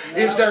blood.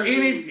 Is there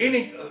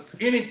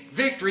any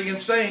victory in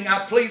saying,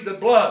 I plead the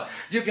blood?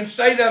 You can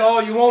say that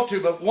all you want to,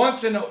 but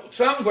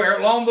somewhere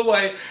along the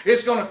way,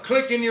 it's going to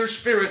click in your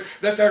spirit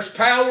that there's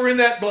power in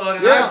that blood.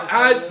 And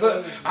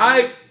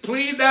I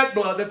plead that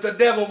blood that the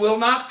devil will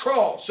not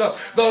cross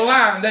the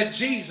line that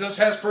Jesus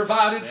has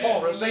provided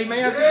for us.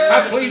 Amen.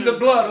 I plead the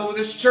blood over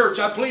this church.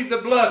 I plead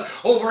the blood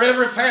over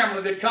every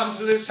family that comes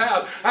to this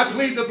house. I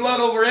plead the blood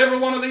over every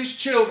one of these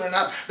children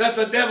that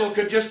the devil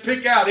could just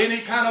pick out any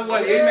kind of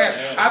way.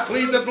 Amen. I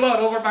plead the blood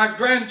over my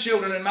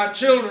grandchildren and my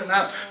children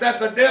that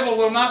the devil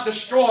will not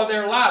destroy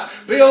their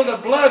life. Build a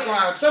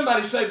bloodline.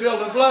 Somebody say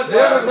build a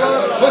bloodline.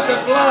 Put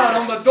the blood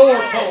on the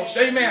doorpost.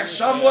 Amen.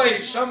 Some way,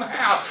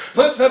 somehow.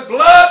 Put the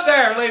blood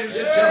there, ladies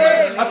and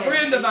gentlemen. A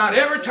friend of mine,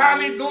 every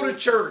time he'd go to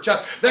church,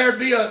 there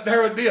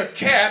would be a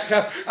cat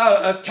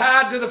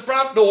tied to the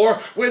front door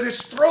with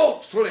his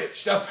throat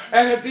flitched.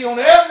 And it'd be on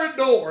every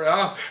door.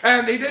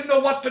 And he didn't know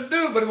what to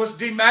do, but it was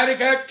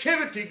dramatic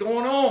activity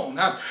going on.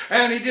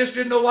 And he just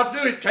didn't know what to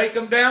do. He'd take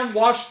them down,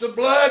 wash the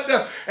blood,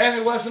 and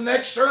it was the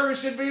next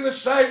service, it'd be the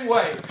same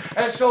way.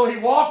 And so he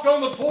walked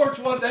on the porch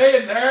one day,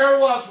 and there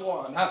was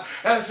one.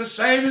 That's the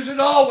same as it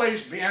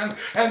always been.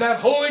 And that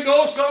Holy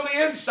Ghost on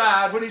the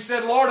inside, when he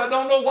said, Lord, I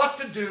don't know what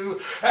to do.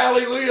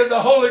 Hallelujah. The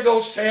Holy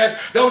Ghost said,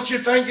 don't you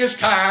think it's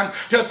time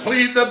to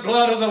plead the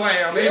blood of the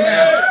Lamb?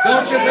 Amen.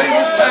 Don't you think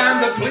it's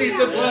time to plead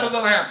the blood of the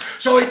Lamb?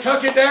 So he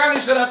took it down.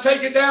 He said, I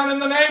take it down in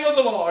the name of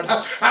the Lord.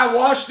 I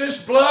wash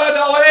this blood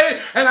away,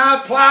 and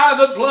I apply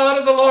the blood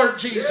of the Lord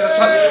Jesus.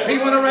 He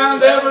went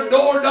around every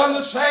door, done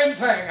the same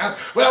thing.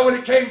 Well, when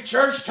it came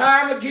church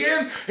time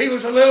again, he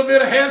was a little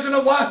bit hesitant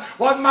of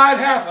what might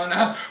happen.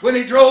 When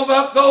he drove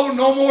up, though,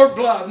 no more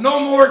blood, no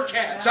more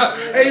cats.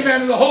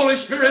 Amen. And the Holy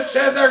Spirit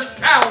said there's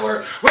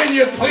power when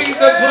you plead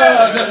the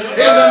blood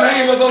in the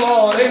name of the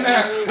Lord.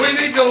 Amen. We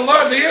need to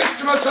learn the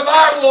instruments of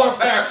our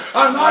warfare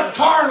are not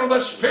carnal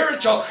but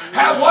spiritual.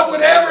 What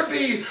would ever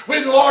be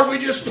when, Lord, we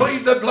just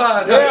plead the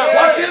blood?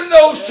 What's in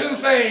those two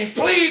things?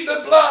 Plead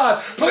the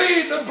blood.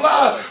 Plead the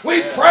blood.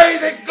 We pray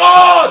that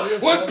God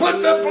would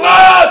put the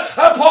blood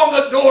upon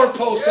the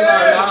doorpost of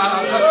our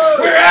lives.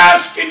 We're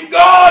asking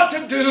God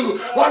to do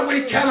what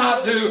we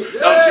cannot do.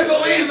 Don't you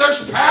believe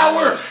there's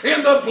power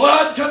in the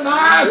blood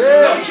tonight?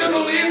 Don't you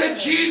believe that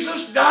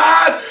Jesus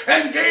died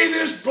and gave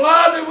his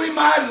blood that we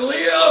might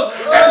live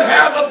and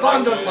have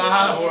abundant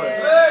life?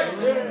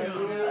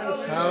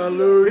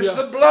 Hallelujah. It's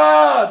the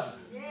blood.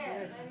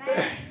 Amen.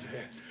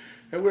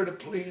 And we're to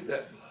plead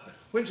that blood.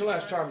 When's the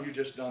last time you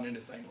just done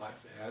anything like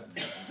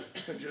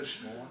that? Just,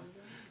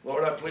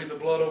 Lord, I plead the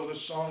blood over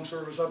this song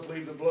service. I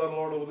plead the blood,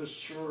 Lord, over this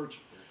church.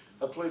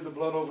 I plead the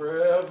blood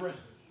over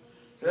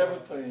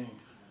everything.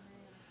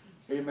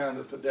 Amen,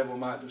 that the devil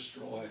might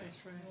destroy.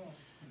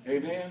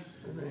 Amen.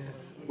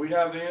 We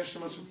have the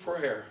instruments of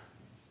prayer.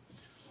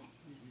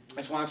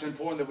 That's why it's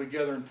important that we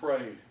gather and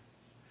pray.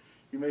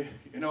 And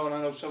I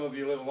know some of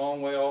you live a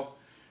long way off,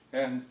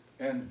 and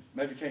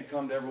maybe can't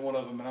come to every one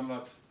of them, and I'm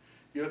not.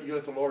 You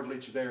let the Lord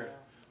lead you there.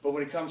 But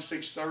when it comes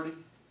 6:30,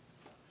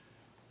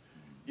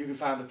 you can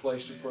find a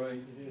place to pray.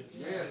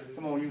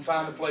 Come on, you can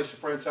find a place to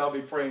pray. And say, I'll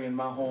be praying in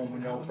my home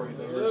when y'all pray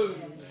there.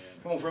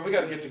 Come on, friend, we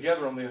got to get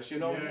together on this,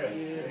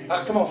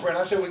 Come on, friend,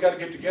 I said we got to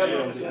get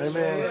together on this.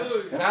 Amen.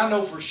 And I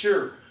know for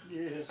sure,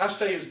 I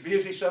stay as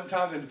busy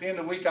sometimes, and at the end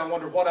of the week, I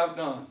wonder what I've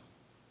done.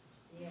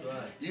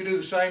 You do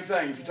the same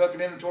thing. If you took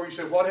an inventory, you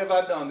say, what have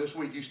I done this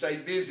week? You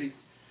stayed busy.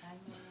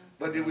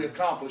 But did we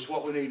accomplish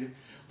what we needed?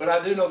 But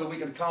I do know that we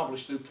can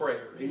accomplish through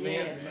prayer.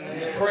 Amen.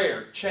 Yes.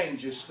 Prayer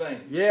changes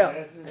things.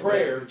 Yeah.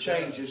 Prayer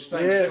changes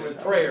things. Yes.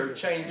 Prayer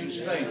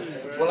changes things.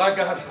 Well, I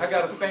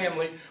got a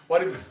family.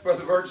 What did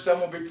Brother Virgin said? I'm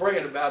going to be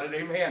praying about it.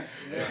 Amen.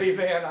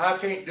 Amen. I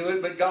can't do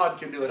it, but God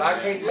can do it. I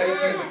can't make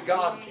you, but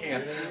God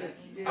can.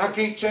 I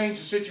can't change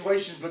the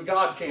situations, but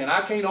God can.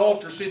 I can't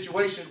alter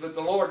situations, but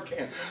the Lord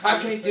can. I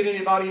can't get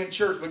anybody in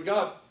church, but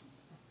God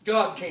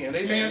can.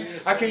 Amen.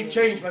 I can't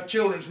change my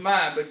children's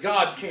mind, but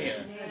God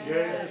can.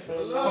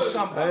 Oh,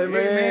 somebody.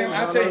 Amen.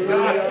 I tell you,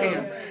 God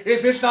can.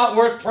 If it's not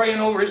worth praying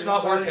over, it's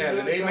not worth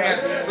having. Amen.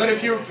 But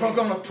if you're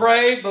going to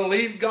pray,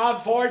 believe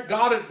God for it,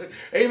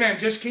 amen,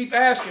 just keep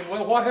asking.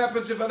 Well, what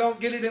happens if I don't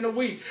get it in a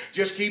week?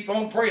 Just keep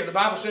on praying. The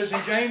Bible says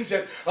in James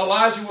that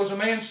Elijah was a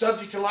man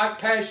subject to like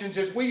passions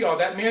as we are.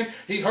 That meant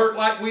he hurt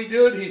like we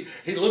did.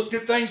 He looked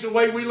at things the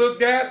way we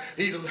looked at.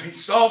 He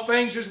saw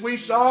things as we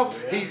saw.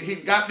 He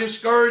got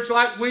discouraged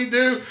like we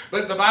do.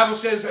 But the Bible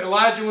says that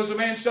Elijah was a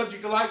man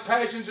subject to like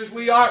passions as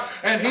we are.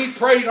 And he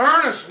prayed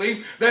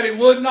earnestly that it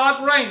would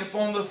not rain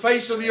upon the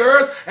face of the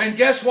earth. And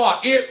guess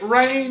what? It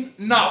rained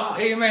not.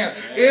 Amen.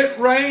 It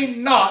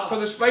rained not for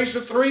the space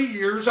of 3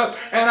 years and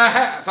a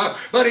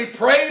half. But he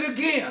prayed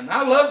again.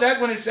 I love that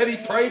when it said he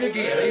prayed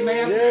again.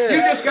 Amen. You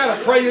just got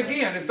to pray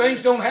again. If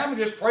things don't happen,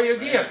 just pray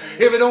again.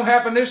 If it don't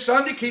happen this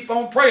Sunday, keep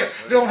on praying.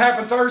 If it don't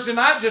happen Thursday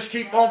night, just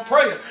keep on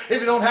praying.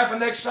 If it don't happen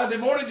next Sunday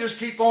morning, just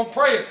keep on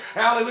praying.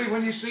 Hallelujah.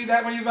 When you see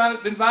that, when you've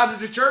been invited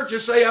to church,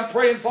 just say, I'm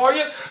praying for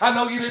you. I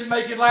know you didn't make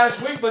make it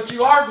last week, but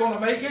you are going to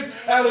make it.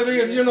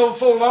 Hallelujah. And you know,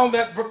 before long,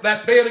 that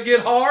bed will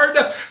get hard.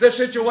 The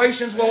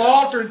situations will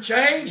alter and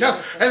change.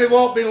 And it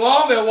won't be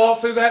long. They'll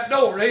walk through that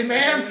door.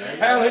 Amen.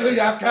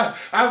 Hallelujah.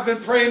 I've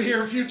been praying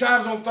here a few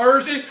times on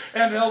Thursday,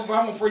 and I'm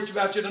going to preach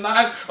about you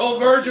tonight. Old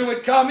Virgil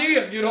would come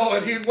in, you know,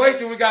 and he'd wait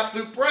till we got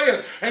through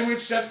praying, and we'd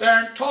sit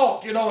there and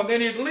talk, you know, and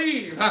then he'd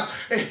leave.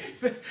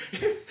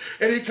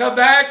 And he'd come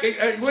back. He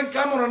wouldn't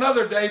come on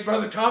another day,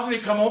 Brother Thompson.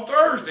 He'd come on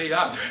Thursday.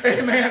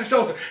 Amen.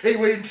 So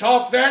we'd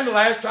talk there, and the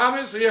last time he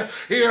was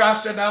here, I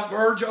said, now,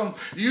 Virgil,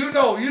 you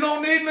know, you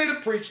don't need me to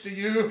preach to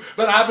you,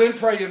 but I've been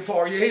praying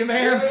for you.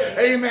 Amen.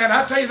 Amen.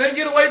 I tell you, they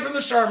get away from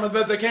the sermon,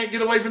 but they can't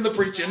get away from the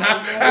preaching.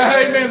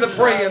 Amen. The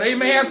praying.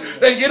 Amen.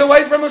 They get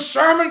away from a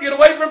sermon, get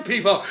away from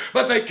people,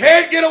 but they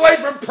can't get away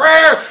from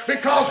prayer,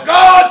 because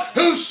God,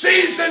 who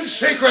sees in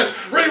secret,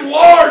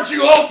 rewards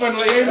you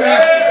openly.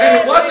 Amen. And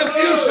it wasn't a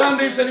few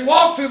Sundays that he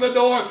walked through the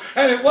door,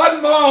 and it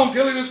wasn't long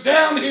till he was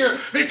down here,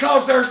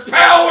 because there's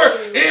power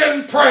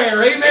in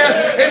prayer. Amen.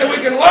 And if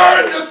we can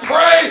learn to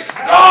pray,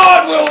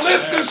 God will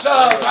lift us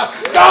up.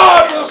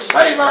 God will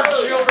save our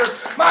children.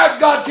 My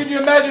God, can you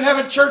imagine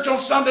having church on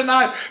Sunday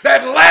night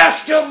that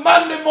lasts till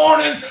Monday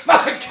morning?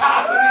 My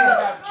God, we need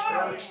to have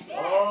church.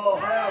 Oh,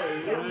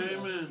 hallelujah.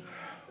 Amen.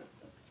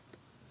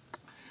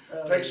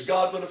 It takes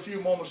God but a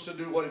few moments to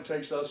do what it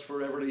takes us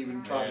forever to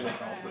even try to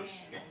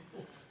accomplish.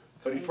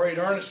 But he prayed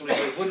earnestly that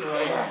it wouldn't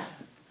rain.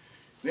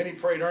 Then he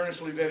prayed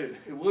earnestly that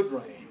it would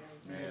rain.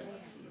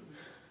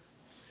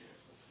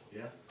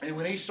 Yeah. And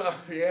when he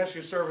asked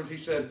his servants, he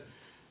said,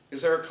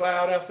 is there a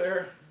cloud out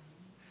there?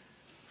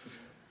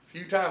 A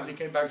few times he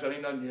came back and said,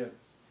 ain't nothing yet.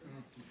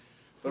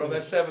 But on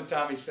that seventh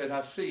time he said,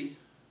 I see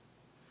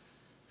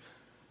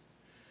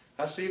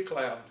a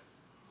cloud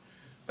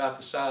about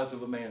the size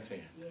of a man's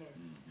hand.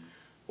 Yes.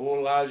 Old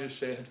Elijah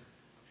said,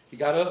 he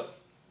got up,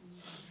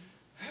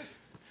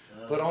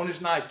 put on his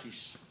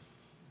Nikes,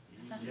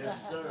 Yes,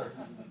 sir.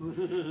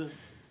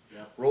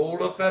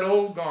 rolled up that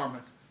old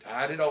garment,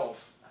 tied it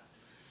off,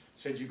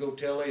 said, you go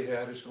tell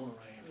Ahab it's going to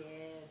rain.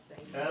 Yes.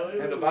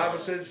 Hallelujah. And the Bible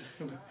says,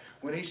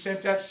 when he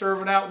sent that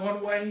servant out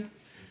one way,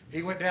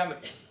 he went down the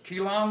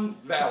Kelon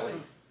Valley.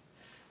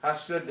 I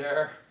stood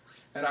there,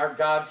 and our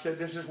God said,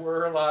 this is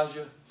where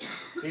Elijah,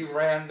 he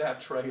ran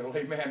that trail.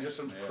 Amen. Just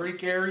some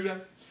creek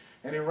area.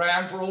 And he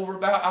ran for over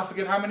about, I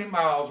forget how many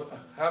miles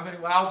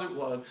it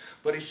was,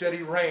 but he said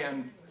he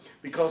ran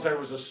because there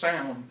was a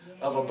sound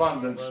of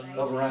abundance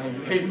of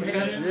rain.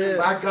 Amen. Yes.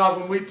 My God,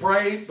 when we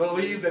pray,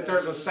 believe that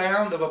there's a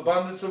sound of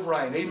abundance of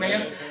rain.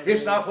 Amen.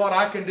 It's not what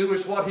I can do,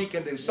 it's what he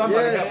can do.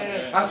 Somebody else.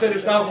 I said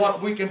it's not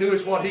what we can do,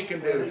 it's what he can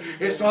do.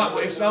 It's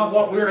not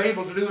what we're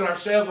able to do in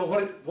ourselves,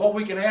 but what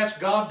we can ask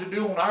God to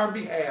do on our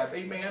behalf.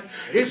 Amen.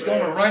 It's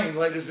going to rain,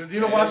 ladies. And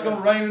you know why it's going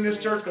to rain in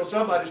this church? Because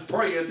somebody's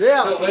praying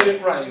to let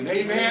it rain.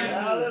 Amen.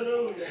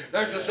 Hallelujah.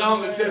 There's a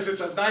song that says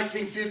it's a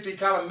 1950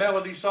 kind of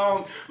melody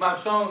song. My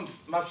son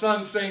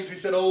sings. He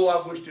said, oh,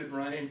 I wished it'd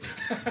rain.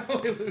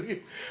 Hallelujah.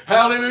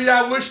 Hallelujah.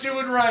 I wished it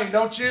would rain,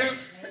 don't you?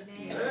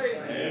 Amen.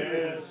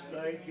 Yes,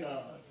 thank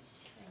God.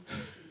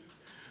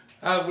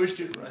 I wished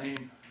it'd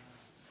rain.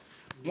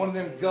 One of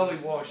them gully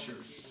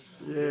washers.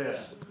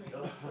 Yes.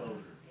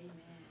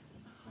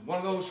 One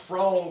of those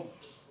frog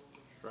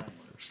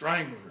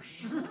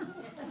stranglers.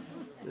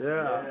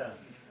 Yeah.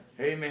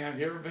 Amen.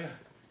 You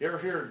ever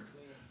hear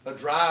a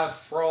dry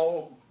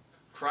frog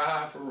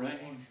cry for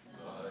rain?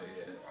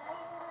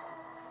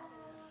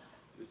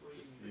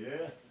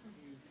 Yeah.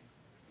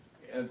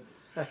 And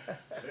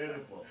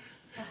Beautiful.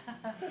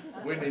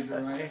 we need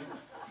the rain.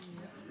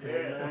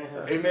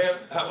 Yeah. Amen.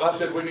 I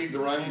said we need the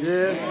rain.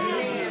 Yes.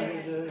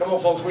 Come on,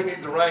 folks, we need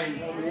the rain.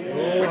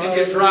 When you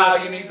get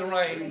dry, you need the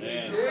rain.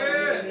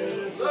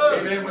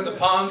 Amen. When the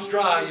pond's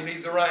dry, you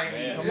need the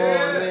rain. Come on,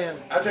 man.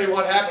 I tell you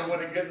what happened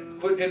when it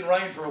quit getting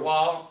rain for a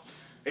while.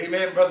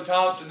 Amen. Brother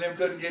Thompson and them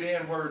couldn't get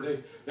in where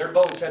their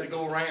boats had to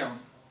go around.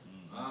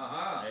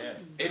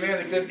 Amen.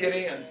 They couldn't get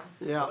in.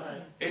 Yeah.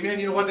 Amen.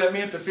 You know what that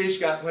meant? The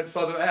fish went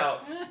further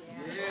out.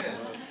 Yeah.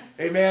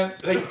 Amen.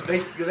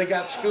 They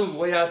got school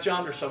way out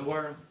yonder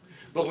somewhere.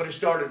 But when it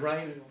started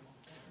raining,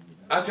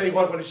 I tell you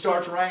what, when it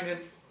starts raining,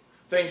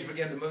 things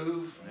begin to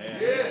move.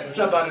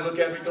 Somebody look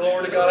at me,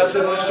 glory to God. I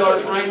said when it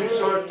starts raining,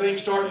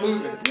 things start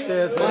moving.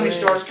 Yes, Money amen.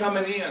 starts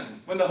coming in.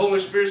 When the Holy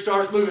Spirit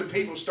starts moving,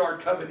 people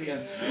start coming in.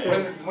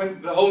 When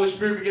the Holy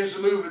Spirit begins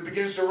to move, it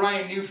begins to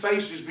rain, new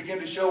faces begin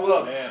to show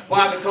up.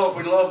 Why? Because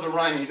we love the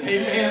rain.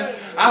 Amen.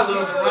 I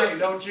love the rain,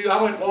 don't you?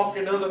 I went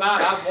walking the other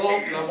night. I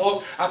walked and I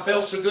walked. I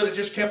felt so good, I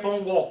just kept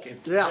on walking.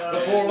 Yeah.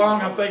 Before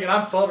long, I'm thinking,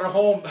 I'm further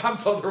home. I'm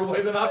further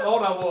away than I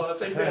thought I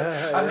was.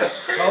 Amen.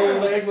 My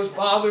old leg was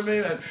bothering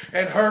me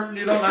and hurting,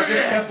 you know, and I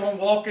just kept on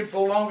walking.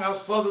 For long, I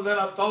was further than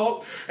I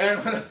thought.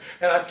 And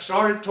I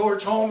started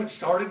towards home, it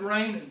started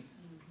raining.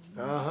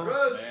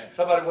 Uh-huh.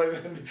 Somebody wave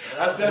at me.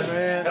 I said,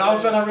 and all of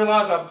a sudden I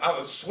realized I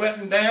was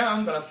sweating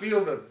down, but I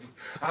feel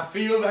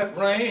that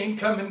rain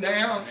coming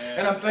down,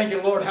 and I'm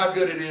thinking, Lord, how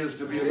good it is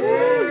to be in the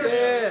rain.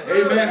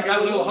 Yeah. Amen. It got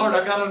a little hard.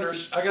 I got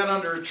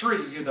under a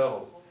tree, you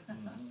know.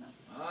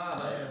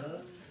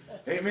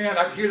 Amen.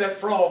 I could hear that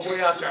frog way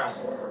out there.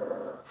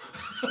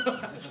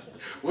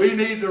 We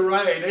need the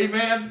rain.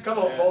 Amen. Come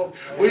on,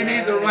 folks. We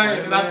need the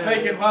rain. And I'm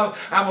thinking, well,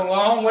 I'm a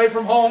long way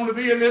from home to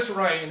be in this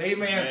rain.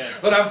 Amen.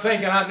 But I'm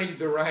thinking I need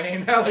the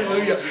rain.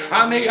 Hallelujah.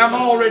 I'm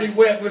already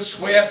wet with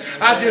sweat.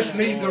 I just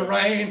need the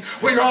rain.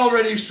 We're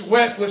already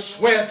wet with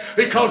sweat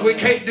because we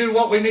can't do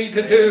what we need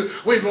to do.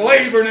 We've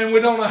labored and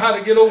we don't know how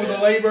to get over the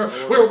labor.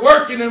 We're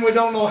working and we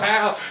don't know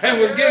how. And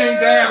we're getting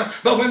down.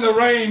 But when the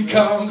rain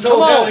comes,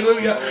 oh,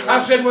 hallelujah. I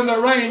said when the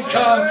rain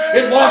comes,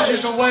 it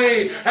washes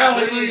away,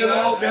 hallelujah,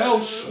 that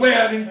old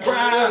sweat and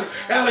grime.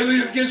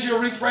 Hallelujah, it gives you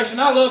a refreshing.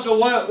 I love to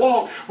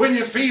walk when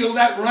you feel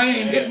that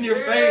rain hitting your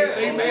face,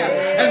 amen,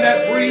 and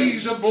that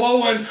breeze of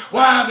blowing.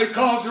 Why?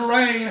 Because the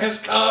rain has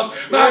come.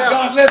 My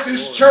God, let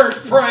this church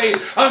pray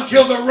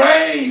until the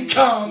rain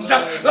comes.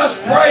 Let's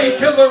pray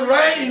till the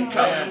rain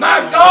comes. My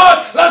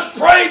God, let's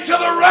pray till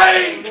the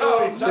rain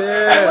comes.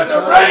 And when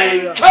the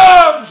rain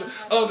comes,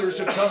 others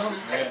will come.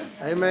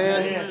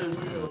 Amen.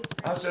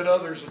 I said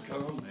others will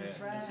come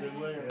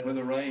when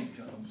the rain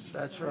comes.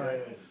 That's right.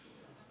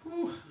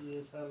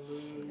 Yes,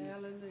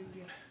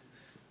 hallelujah.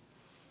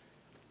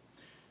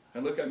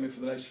 And look at me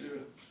for the next few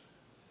minutes.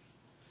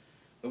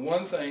 The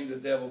one thing the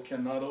devil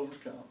cannot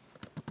overcome,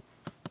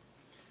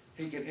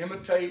 he can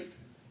imitate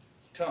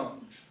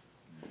tongues.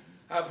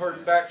 I've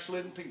heard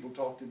backslidden people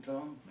talk in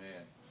tongues.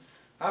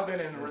 I've been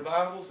in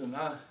revivals, and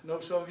I know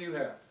some of you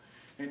have.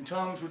 And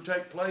tongues would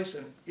take place,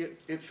 and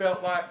it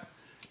felt like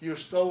you were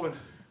throwing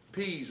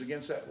peas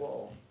against that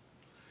wall.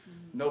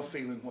 No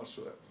feeling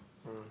whatsoever.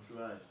 That's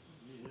right.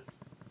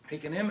 He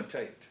can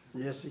imitate.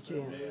 Yes, he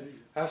can.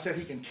 I said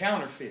he can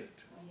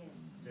counterfeit.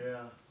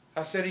 Yeah.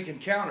 I said he can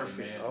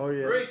counterfeit. Oh,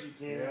 yes.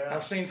 Yeah.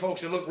 I've seen folks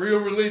that look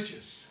real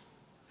religious,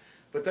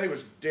 but they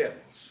was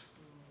devils.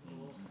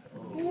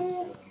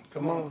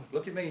 Come on,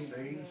 look at me.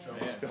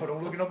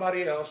 Don't look at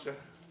nobody else.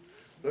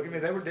 Look at me.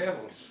 They were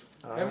devils.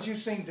 Haven't you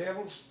seen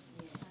devils?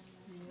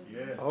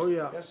 Yeah. Oh,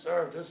 yeah. Yes,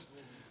 sir. Just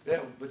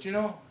devil. But you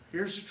know,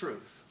 here's the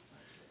truth,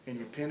 and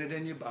you pin it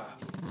in your Bible.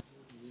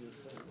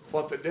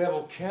 What the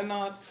devil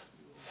cannot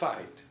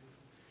fight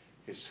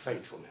is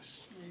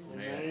faithfulness.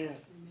 Amen.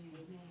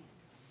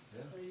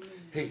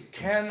 He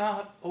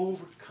cannot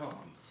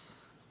overcome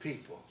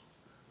people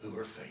who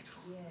are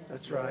faithful.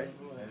 That's right.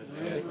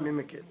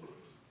 Mimic it.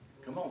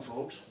 Come on,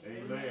 folks.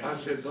 Amen. I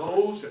said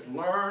those that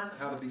learn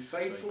how to be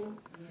faithful,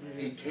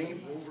 he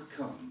can't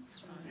overcome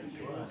them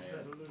people.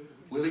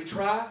 Will he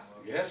try?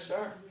 Yes,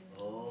 sir.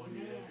 Oh,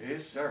 yeah.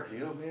 Yes, sir.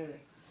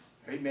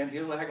 Amen.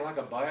 He'll act like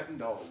a biting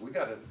dog.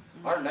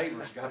 Our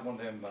neighbor's got one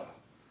of them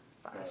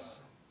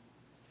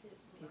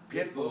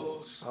pit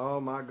bulls. Oh,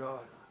 my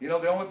God. You know,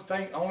 the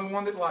only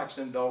one that likes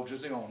them dogs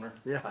is the owner.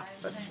 Yeah.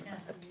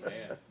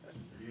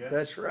 Yeah.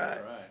 That's right.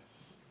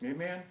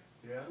 Amen.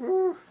 Yeah.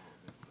 Woo.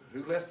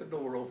 Who left the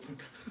door open?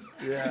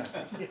 Yeah.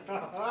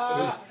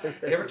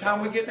 Every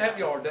time we get in that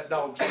yard, that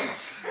dog's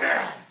loose.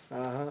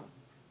 Uh-huh.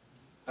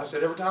 I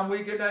said, every time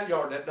we get in that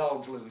yard, that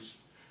dog's loose.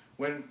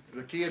 When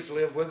the kids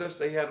lived with us,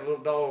 they had a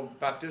little dog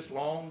about this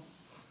long,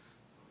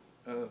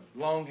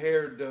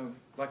 long-haired,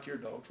 like your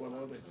dogs. What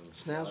are they?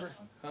 Schnauzer?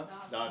 Huh?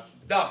 Dodson.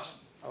 Dotson.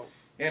 Oh.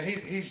 And he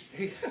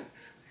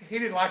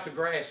didn't like the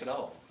grass at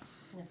all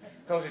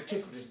because it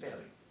tickled his belly.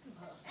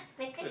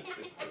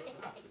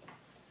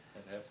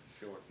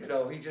 You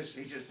know, he just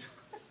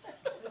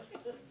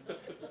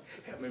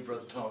help me,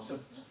 Brother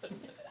Thompson.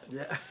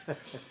 Yeah.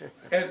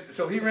 And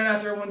so he ran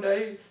out there one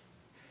day,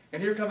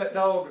 and here come that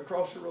dog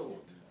across the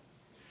road.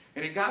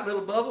 And he got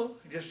little Bubba,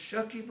 he just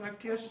shook him like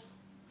this,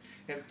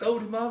 and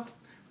throwed him up.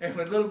 And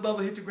when little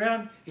Bubba hit the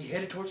ground, he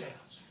headed towards the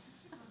house.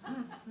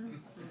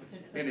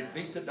 And it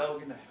beat the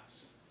dog in the house.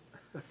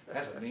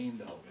 That's a mean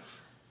dog.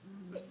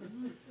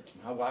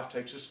 My wife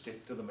takes a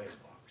stick to the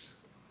mailbox.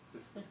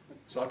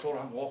 So I told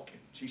her I'm walking.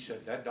 She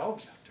said, that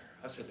dog's out there.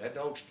 I said, that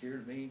dog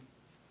scared me.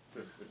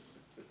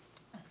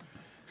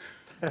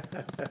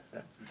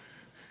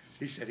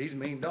 She said, he's a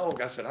mean dog.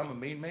 I said, I'm a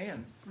mean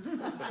man. He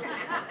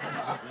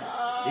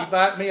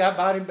bite me, I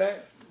bite him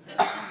back.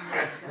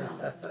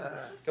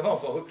 Come on,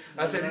 folks.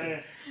 I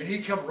said, and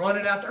he come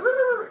running out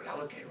there. And I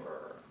look at him.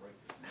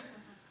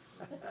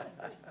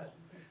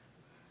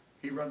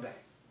 He run back.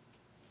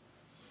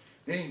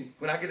 Then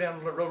when I get down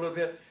the road a little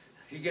bit,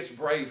 he gets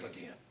brave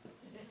again.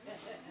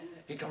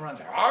 He come around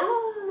there. I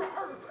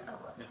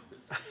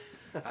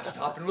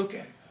stop and look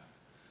at him.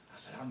 I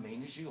said, I'm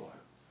mean as you are.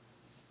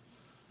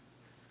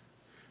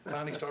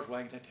 Finally, he starts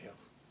wagging that tail.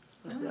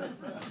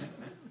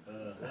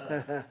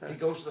 He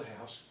goes to the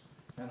house,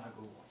 and I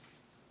go walking.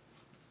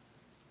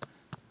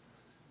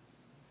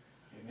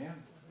 Amen.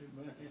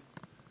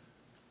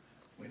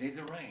 We need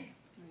the rain.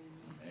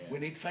 We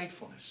need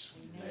faithfulness.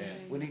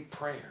 We need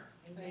prayer.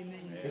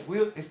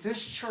 If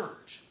this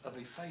church will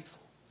be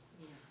faithful,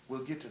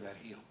 we'll get to that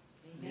hill.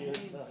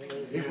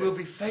 If we'll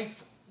be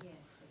faithful,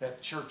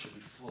 that church will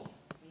be full.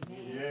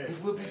 If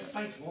we'll be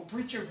faithful. Well,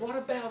 preacher, what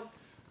about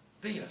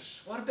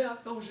this? What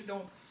about those that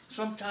don't?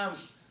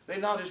 Sometimes they're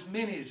not as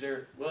many as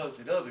there was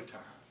at other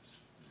times.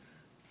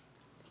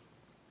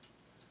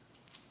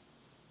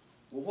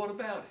 Well, what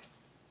about it?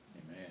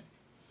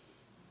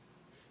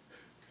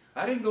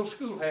 I didn't go to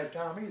school half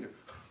time either.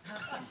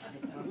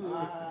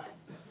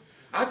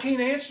 I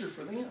can't answer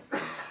for them.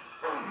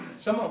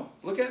 Some of them,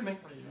 look at me.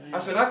 I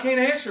said, I can't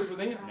answer for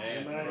them.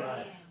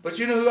 Amen. But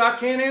you know who I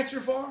can answer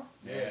for?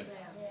 Yeah.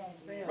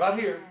 Right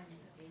here.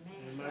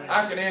 Amen.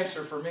 I can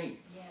answer for me.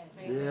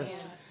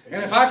 Yes.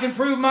 And if I can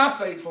prove my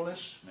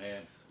faithfulness,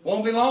 Man.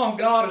 won't be long,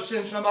 God will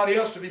send somebody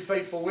else to be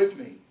faithful with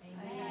me.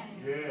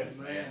 Yes.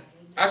 Man.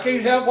 I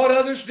can't help what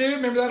others do.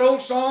 Remember that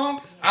old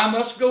song? I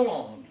must go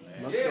on.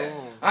 Must go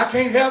on. I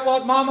can't help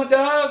what mama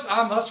does.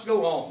 I must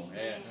go on.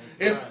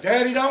 If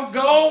daddy don't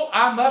go,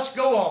 I must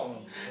go on.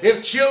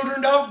 If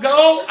children don't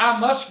go, I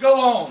must go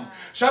on.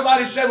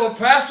 Somebody said, well,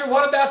 Pastor,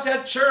 what about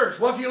that church?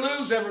 What if you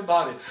lose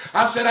everybody?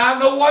 I said, I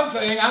know one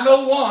thing. I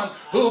know one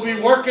who will be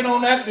working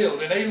on that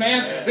building.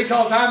 Amen.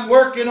 Because I'm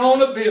working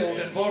on a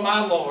building for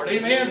my Lord.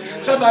 Amen.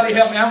 Somebody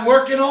help me. I'm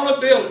working on a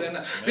building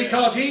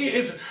because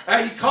he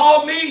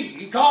called me.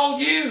 He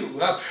called you.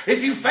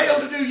 If you fail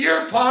to do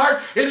your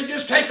part, it'll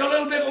just take a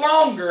little bit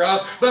longer.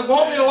 But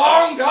won't be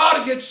long, God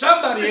will get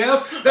somebody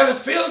else that'll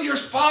fill your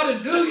spot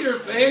and do your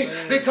thing,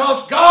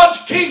 because God's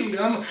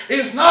kingdom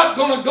is not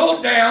going to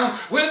go down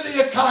with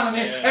the economy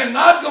and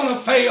not going to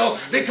fail,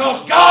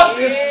 because God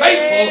is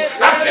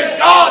faithful. I said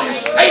God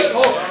is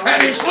faithful,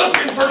 and He's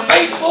looking for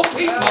faithful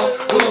people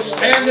who will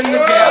stand in the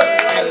gap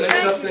and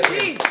lift up the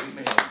head.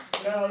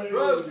 Amen.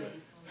 Hallelujah.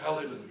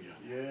 Hallelujah.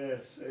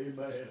 Yes.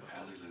 Amen.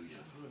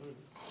 Hallelujah.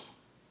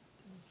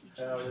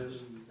 Hallelujah.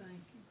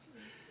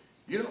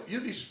 You know,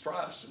 you'd be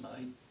surprised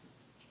tonight.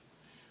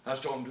 I was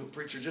talking to a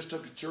preacher, just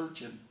took a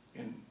church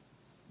in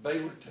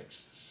Baylor,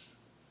 Texas.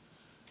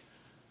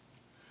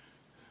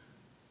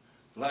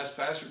 The last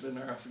pastor had been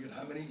there, I forget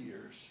how many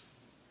years.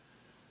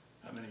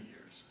 How many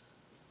years.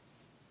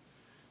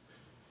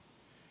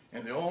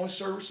 And the only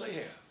service they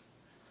have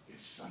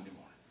is Sunday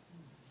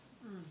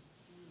morning.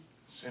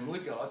 Assembly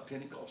of God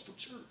Pentecostal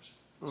Church.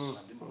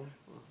 Sunday morning.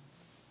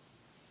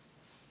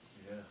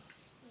 Yeah.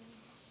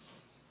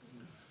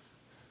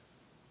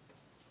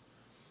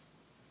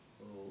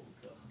 Oh,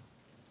 God.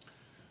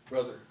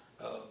 Brother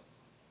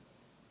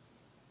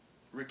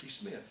Ricky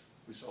Smith,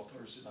 we saw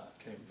Thursday night,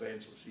 came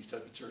evangelist. He's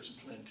taking a church in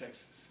Flint,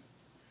 Texas.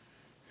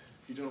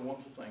 He's doing a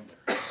wonderful thing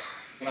there.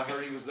 When I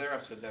heard he was there, I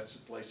said, that's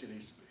the place it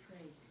needs to be.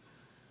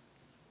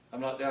 I'm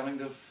not downing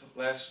the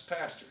last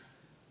pastor,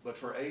 but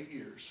for 8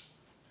 years,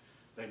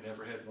 they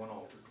never had one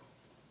altar call.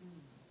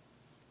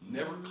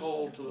 Never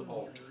called to the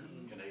altar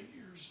in 8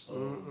 years.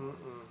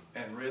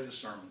 And read the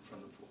sermon from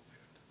the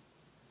pulpit.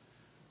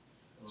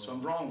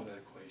 Something wrong with that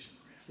equation,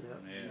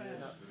 friend.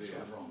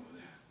 Something wrong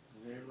with that.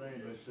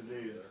 Amen. Yes, it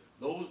is.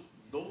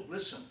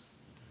 Listen,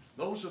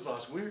 those of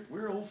us,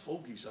 we're old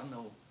fogies, I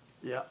know.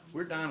 Yeah.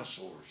 We're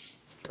dinosaurs.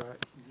 That's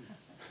right.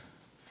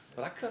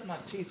 But I cut my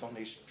teeth on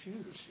these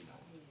pews, you know.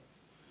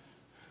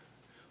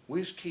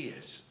 We as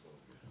kids,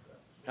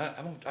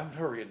 I'm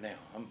hurrying now.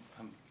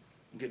 I'm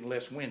getting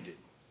less winded.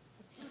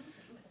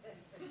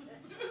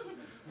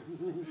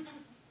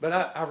 But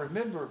I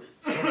remember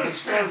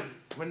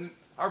when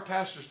our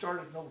pastor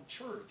started an old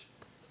church,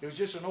 it was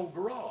just an old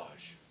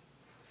garage.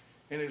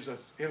 And it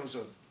was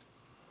a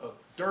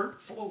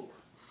dirt floor.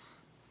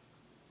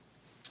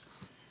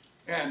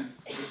 And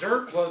the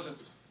dirt wasn't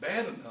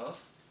bad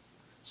enough.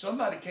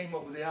 Somebody came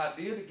up with the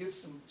idea to get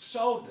some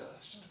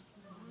sawdust.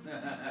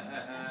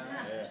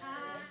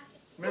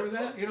 Remember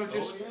that? You know,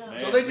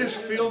 so they just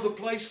filled the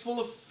place full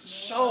of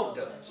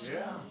sawdust.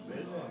 Yeah.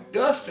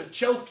 Dust will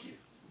choke you.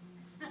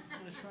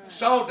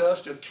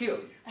 Sawdust will kill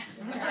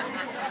you.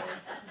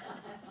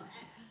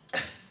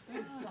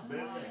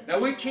 Now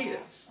we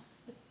kids.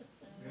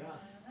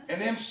 And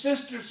them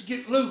sisters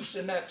get loose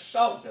in that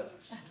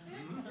sawdust.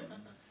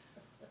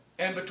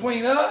 And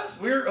between us,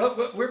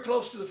 we're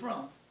close to the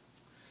front.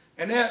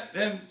 And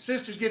then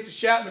sisters get to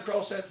shouting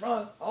across that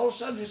front. All of a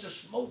sudden, there's a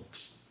smoke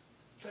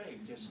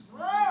thing.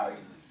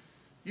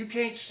 You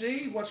can't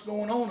see what's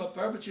going on up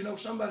there, but you know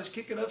somebody's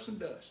kicking up some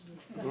dust.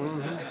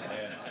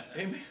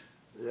 Amen.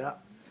 Yeah.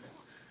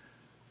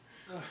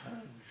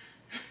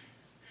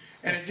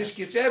 And it just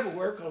gets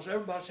everywhere because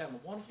everybody's having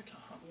a wonderful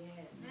time.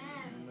 Yes.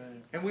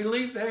 And we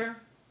leave there.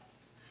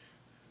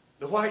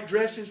 The white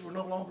dresses were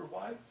no longer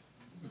white.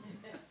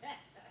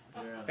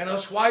 Yeah. And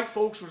us white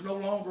folks was no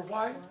longer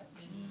white.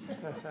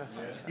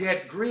 You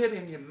had grit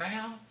in your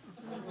mouth.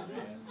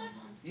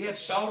 You had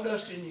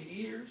sawdust in your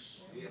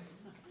ears.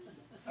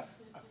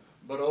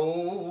 But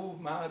oh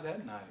my,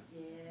 that night,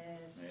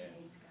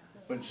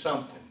 when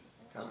something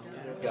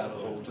got a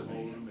hold of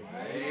me.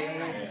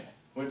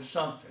 When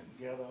something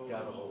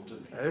got a hold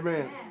of me.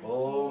 Amen.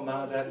 Oh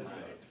my, that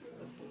night.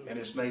 And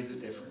it's made the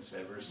difference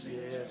ever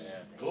since.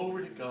 Yes.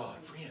 Glory to God,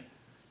 friend.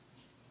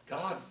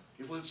 God,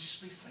 it will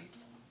just be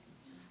faithful.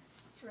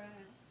 That's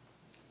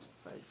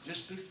right.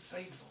 Just be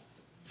faithful.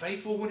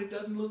 Faithful when it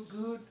doesn't look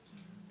good.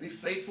 Be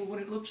faithful when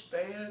it looks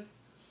bad.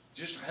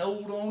 Just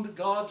hold on to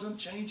God's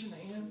unchanging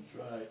hand.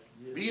 That's right.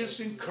 Yes. Be as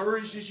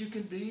encouraged as you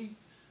can be.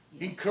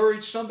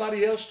 Encourage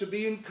somebody else to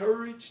be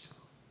encouraged.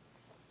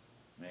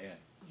 Man.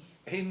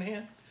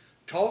 Amen.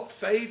 Talk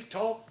faith,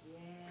 talk.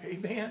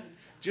 Amen.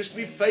 Just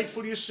be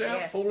faithful to yourself.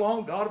 Yes. Hold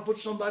on. God will put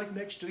somebody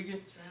next to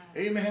you.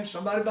 Amen.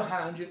 Somebody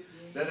behind you.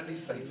 Let it be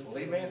faithful.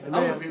 Amen.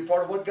 I want to be a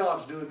part of what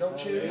God's doing,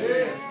 don't you?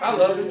 I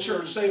love the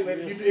church. Say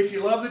it. If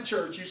you love the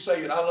church, you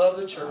say it. I love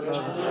the church.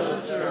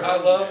 I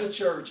love the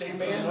church.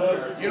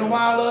 Amen. You know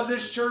why I love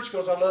this church?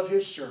 Because I love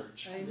His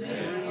church.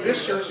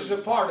 This church is a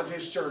part of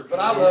His church, but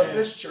I love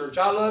this church.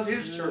 I love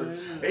His church.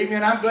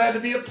 Amen. I'm glad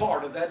to be a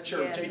part of that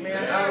church.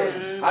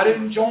 Amen. I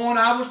didn't join.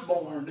 I was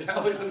born.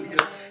 Hallelujah.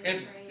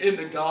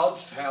 Into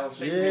God's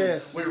house. Amen.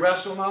 Yes. We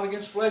wrestle not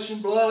against flesh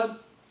and blood,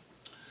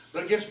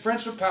 but against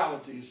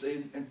principalities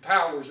and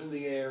powers in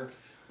the air.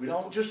 We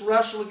don't just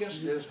wrestle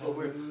against this, but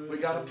we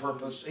got a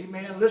purpose.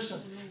 Amen. Listen,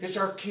 it's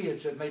our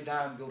kids that may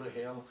die and go to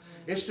hell.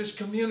 It's this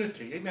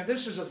community. Amen.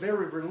 This is a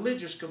very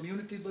religious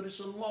community, but it's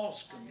a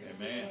lost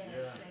community.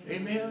 Amen.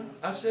 Amen.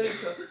 I said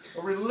it's a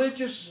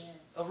religiosity,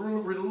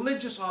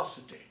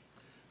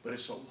 but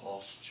it's a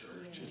lost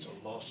church. It's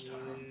a lost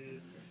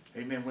time.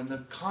 Amen. When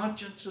the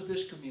conscience of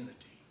this community,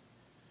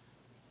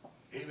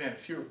 amen,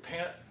 if you're a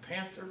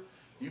panther,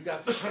 you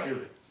got the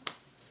Spirit.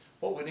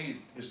 What we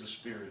need is the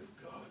Spirit of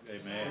God.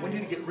 Amen. We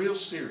need to get real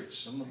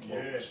serious. I'm going to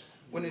close.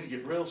 We need to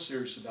get real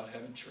serious about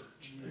having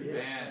church.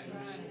 Amen.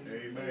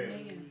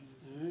 Amen.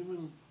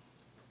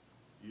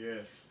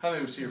 Yes. How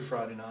many was here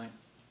Friday night?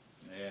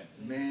 Amen.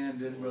 Man,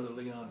 didn't Brother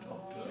Leon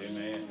talk to us?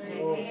 Amen.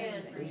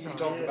 He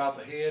talked about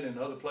the head and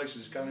other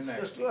places kind of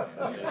nasty. Yeah.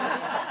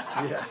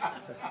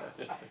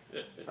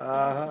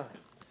 Uh-huh.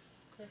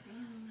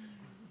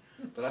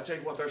 But I tell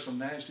you what, there's some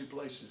nasty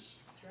places.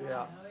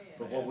 Yeah.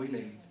 But what we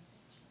need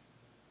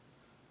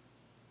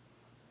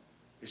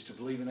is to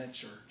believe in that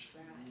church.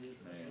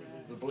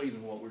 To believe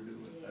in what we're doing.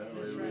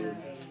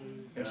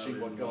 And see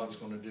what God's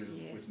going to do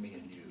with me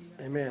and you.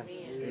 Amen.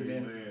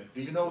 Amen.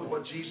 Do you know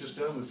what Jesus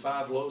done with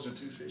 5 loaves and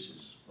 2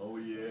 fishes? Oh,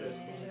 yes.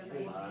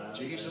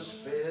 Jesus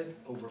fed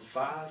over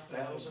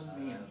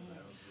 5,000 men.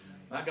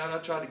 My God, I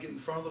tried to get in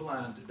front of the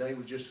line today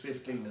with just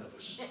 15 of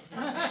us.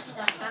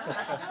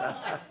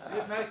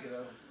 Didn't make it,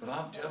 though. But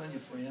I'm telling you,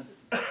 friend,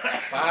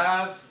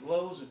 5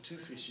 loaves and 2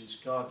 fishes,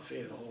 God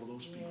fed all of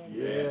those people.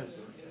 Yes.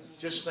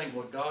 Just think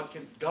what God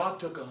can.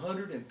 God took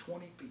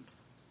 120 people.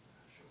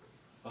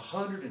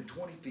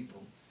 120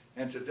 people.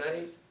 And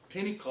today,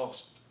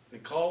 Pentecost, they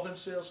call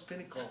themselves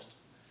Pentecostal,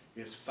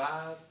 is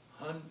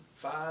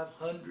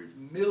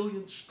 500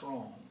 million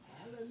strong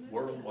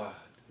worldwide.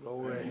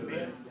 Glory.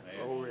 Amen.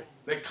 Glory.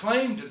 They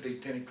claim to be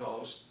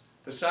Pentecost,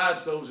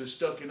 besides those that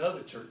stuck in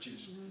other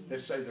churches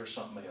that say there's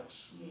something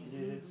else.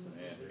 Yes.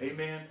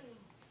 Amen.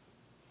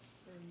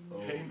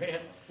 Amen.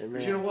 But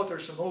Amen. you know what?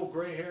 There's some old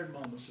gray-haired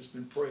mamas that's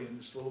been praying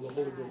this flow of the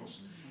Holy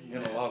Ghost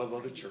in a lot of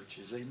other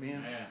churches.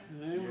 Amen.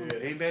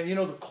 Amen. You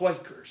know the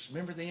Quakers.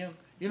 Remember them?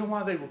 You know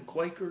why they were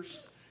Quakers?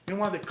 You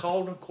know why they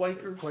called them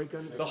Quakers?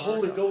 The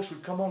Holy Ghost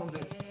would come on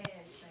them.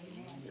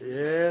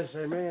 Yes.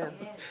 Amen.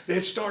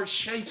 They'd start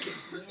shaking.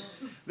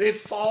 They'd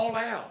fall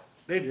out.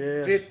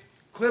 They'd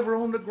quiver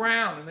on the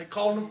ground, and they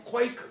called them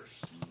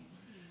Quakers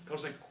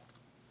because they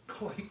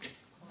quaked.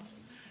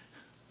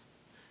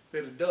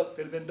 They'd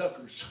have been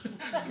duckers.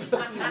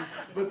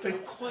 But they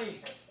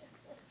quake.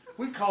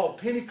 We call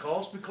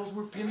Pentecost because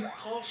we're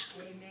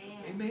Pentecostal.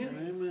 Amen.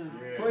 Amen.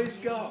 Praise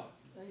God.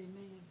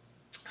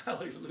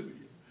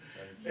 Hallelujah.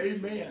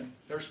 Amen.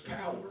 There's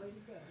power.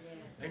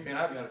 Amen.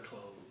 I've got to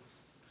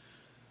close.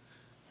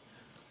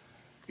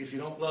 If you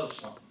don't love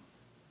something,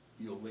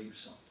 you'll leave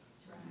something.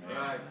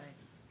 Right.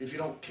 If you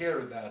don't care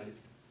about it,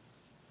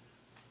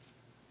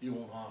 you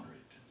won't honor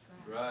it.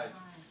 Right.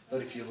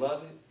 But if you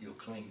love it, you'll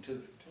cling to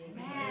it.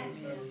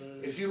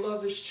 If you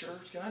love this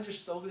church, can I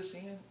just throw this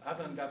in? I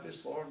done got this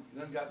far and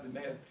done got me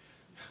mad.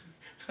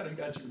 I done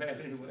got you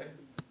mad anyway.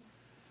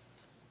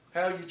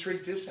 How you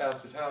treat this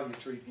house is how you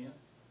treat him.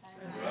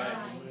 Right.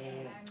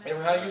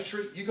 Ever how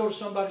you go to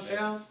somebody's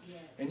house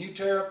and you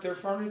tear up their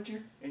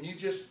furniture and you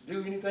just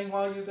do anything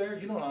while you're there,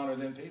 you don't honor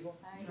them people.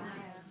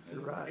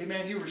 You're right.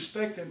 Amen. You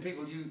respect them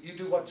people. You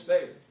do what's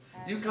there.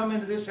 You come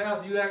into this house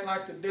and you act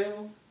like the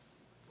devil.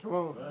 Come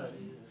on.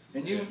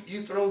 And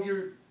you throw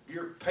your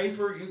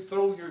paper, you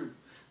throw your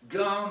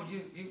gum,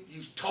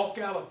 you talk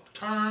out of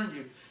turn,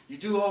 you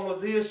do all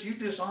of this, you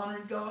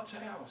dishonoring God's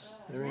house.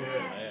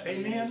 Amen.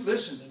 Amen.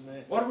 Listen,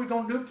 what are we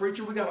going to do,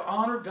 preacher? We got to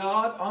honor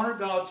God, honor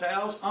God's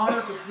house,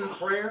 honor through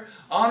prayer,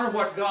 honor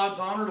what God's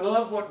honored,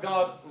 love what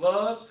God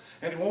loves,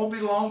 and it won't be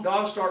long.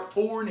 God will start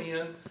pouring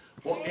in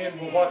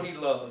what He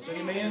loves.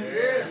 Amen.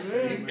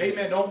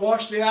 Amen. Don't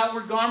wash the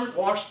outward garment,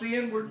 wash the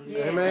inward.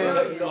 Amen.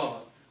 Let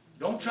God.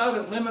 Don't try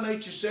to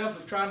eliminate yourself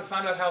of trying to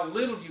find out how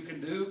little you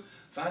can do.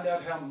 Find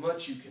out how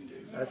much you can do.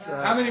 That's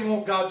right. How many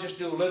want God just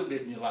do a little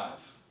bit in your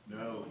life?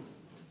 No.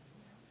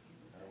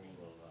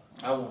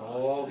 I want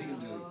all He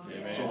can do.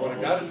 Amen. So what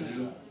I got to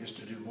do is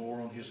to do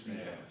more on His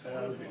behalf.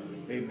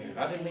 Amen.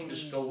 I didn't mean to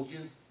scold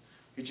you.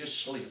 It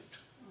just slipped.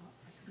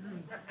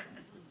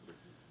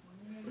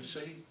 But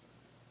see,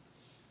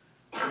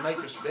 to make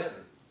us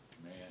better,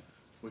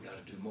 we got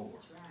to do more.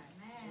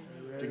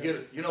 To get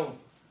it,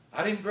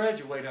 I didn't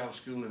graduate out of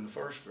school in the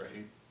 1st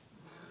grade.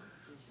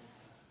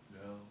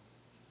 No.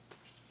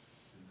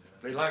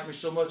 They liked me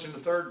so much in the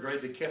 3rd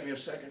grade, they kept me a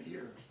 2nd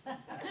year.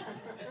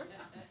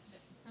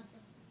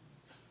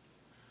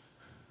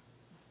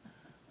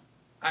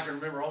 I can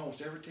remember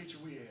almost every teacher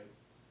we had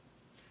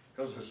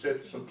because I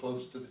sat so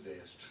close to the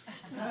desk.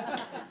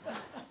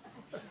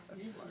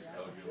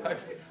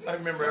 I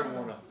remember every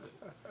one of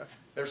them.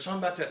 There's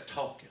something about that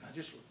talking.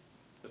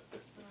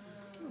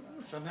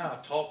 Somehow I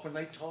talk when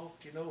they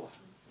talked, you know.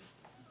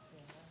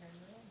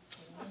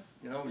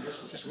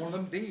 Just one of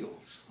them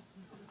deals.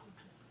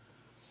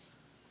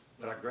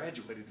 But I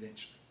graduated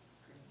eventually.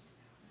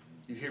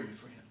 You hear me,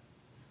 friend?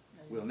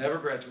 We'll never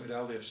graduate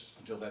out of this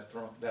until that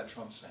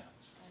trump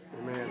sounds.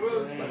 Amen.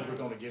 But if we're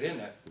going to get in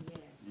that,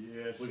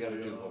 Yes, we got to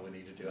we do are. what we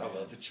need to do. I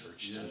love the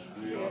church too.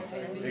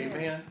 Yes, we are.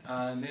 Amen.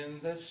 I'm in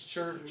this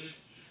church,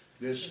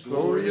 this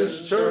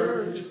glorious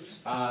church.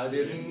 I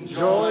didn't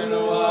join,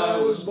 though I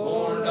was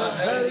born. I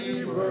had a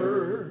new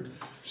birth.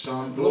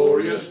 Some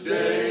glorious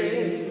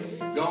day,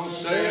 gonna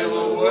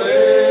sail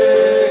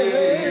away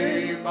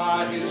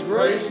by His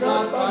grace,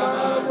 not by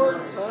my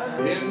works.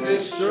 In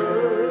this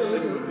church,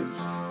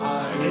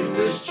 I'm in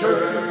this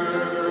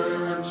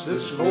church,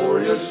 this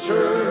glorious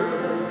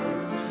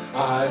church.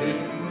 I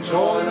didn't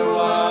join, though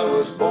I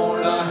was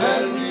born. I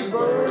had a new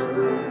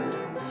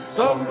birth.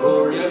 Some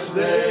glorious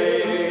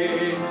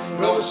day,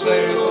 gonna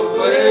sail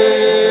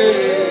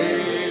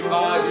away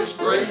by His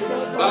grace,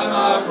 by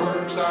my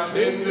works. I'm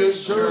in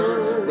this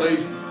church,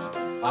 ladies.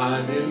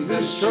 I'm in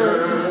this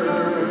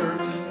church,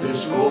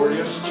 this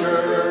glorious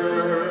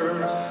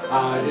church.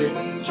 I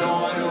didn't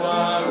join, though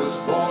I was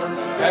born,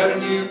 had a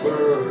new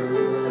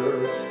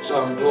birth.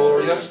 Some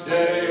glorious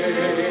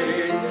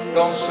day,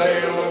 gonna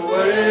sail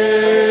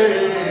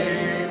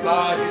away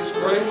by His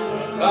grace,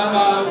 by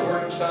my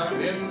works. I'm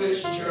in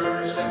this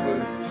church, sing with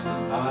me.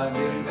 I'm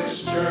in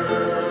this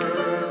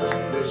church,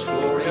 this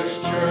glorious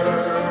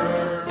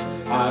church.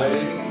 I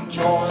didn't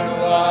join,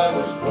 though I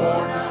was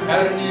born,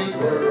 had a new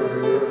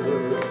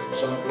birth.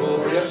 Some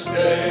glorious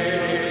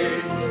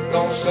day,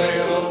 gonna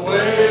sail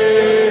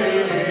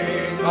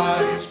away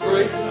by His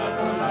grace.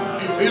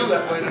 If you feel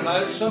that way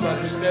tonight,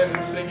 somebody stand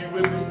and sing it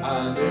with me.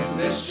 I'm in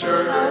this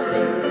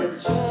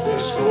church,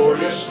 this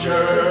glorious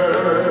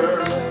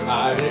church.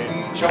 I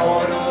didn't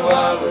join, though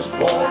I was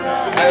born,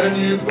 had a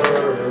new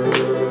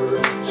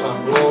birth.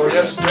 Some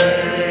glorious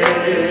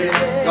day,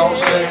 gonna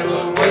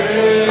sail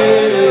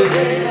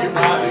away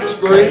by His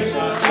grace,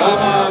 by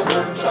my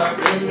works. I'm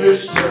in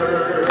this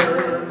church,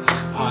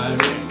 I'm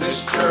in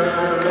this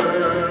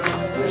church,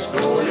 this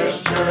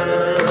glorious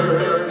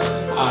church.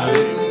 I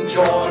didn't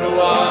join, though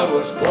I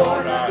was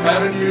born,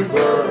 had a new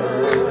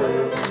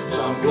birth.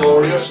 Some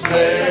glorious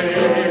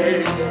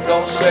day,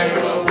 gonna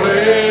sail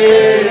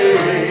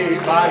away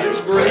by His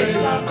grace,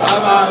 by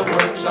my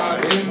works.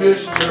 I'm in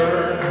this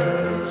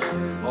church.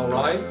 All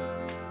right,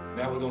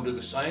 now we're going to do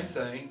the same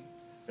thing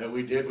that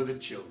we did with the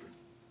children.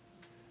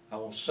 I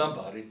want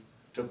somebody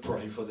to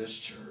pray for this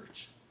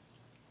church.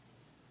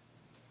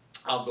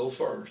 I'll go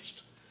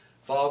first.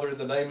 Father, in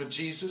the name of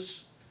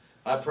Jesus,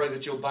 I pray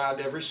that you'll bind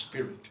every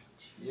spirit.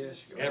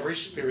 Yes, God. Every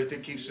spirit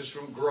that keeps us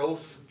from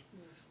growth,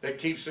 that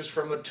keeps us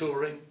from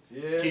maturing,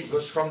 Yes. keep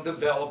us from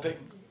developing.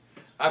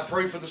 I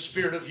pray for the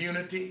spirit of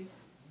unity.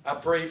 I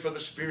pray for the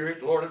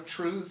spirit, Lord, of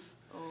truth.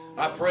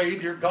 I pray,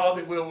 dear God,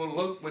 that we will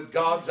look with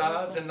God's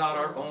eyes and not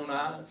our own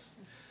eyes.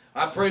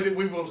 I pray that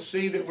we will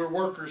see that we're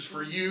workers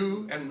for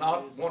you and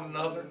not one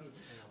another.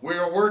 We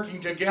are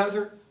working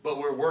together, but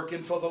we're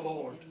working for the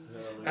Lord.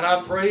 And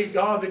I pray,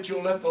 God, that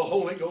you'll let the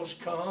Holy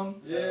Ghost come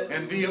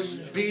and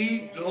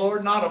be,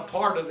 Lord, not a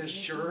part of this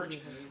church,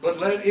 but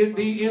let it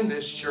be in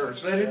this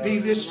church. Let it be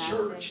this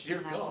church,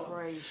 dear God.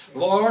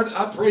 Lord,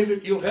 I pray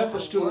that you'll help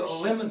us to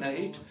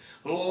eliminate,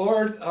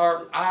 Lord,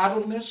 our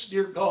idleness,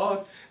 dear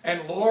God,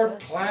 and Lord,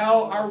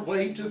 plow our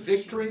way to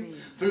victory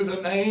through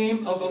the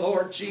name of the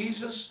Lord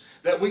Jesus,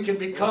 that we can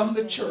become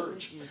the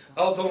church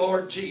of the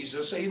Lord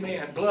Jesus.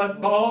 Amen.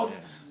 Blood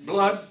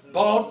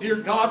bought, dear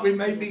God. We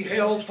may be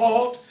held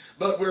fought,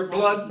 but we're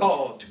blood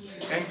bought.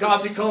 And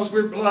God, because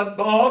we're blood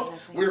bought,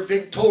 we're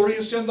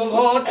victorious in the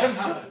Lord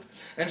tonight.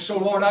 And so,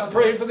 Lord, I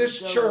pray for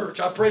this church.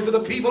 I pray for the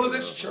people of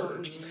this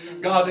church.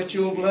 God, that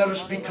you'll let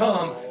us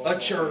become a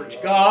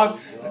church. God,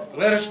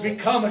 let us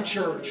become a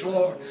church,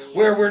 Lord,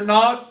 where we're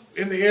not,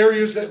 in the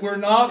areas that we're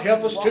not,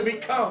 help us to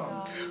become.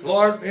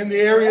 Lord, in the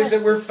areas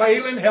that we're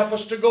failing, help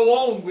us to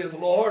go on with,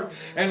 Lord,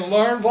 and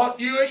learn what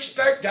you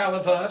expect out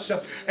of us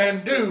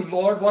and do,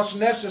 Lord, what's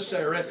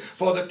necessary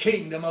for the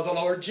kingdom of the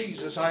Lord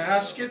Jesus. I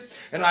ask it,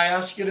 and I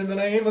ask it in the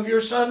name of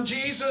your Son,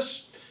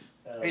 Jesus.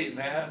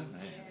 Amen.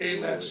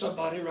 Amen.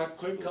 Somebody right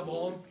quick, come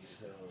on.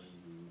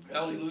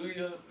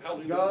 Hallelujah.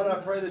 Hallelujah. God,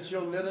 I pray that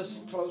you'll knit us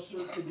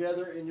closer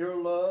together in your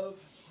love,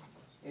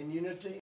 in unity.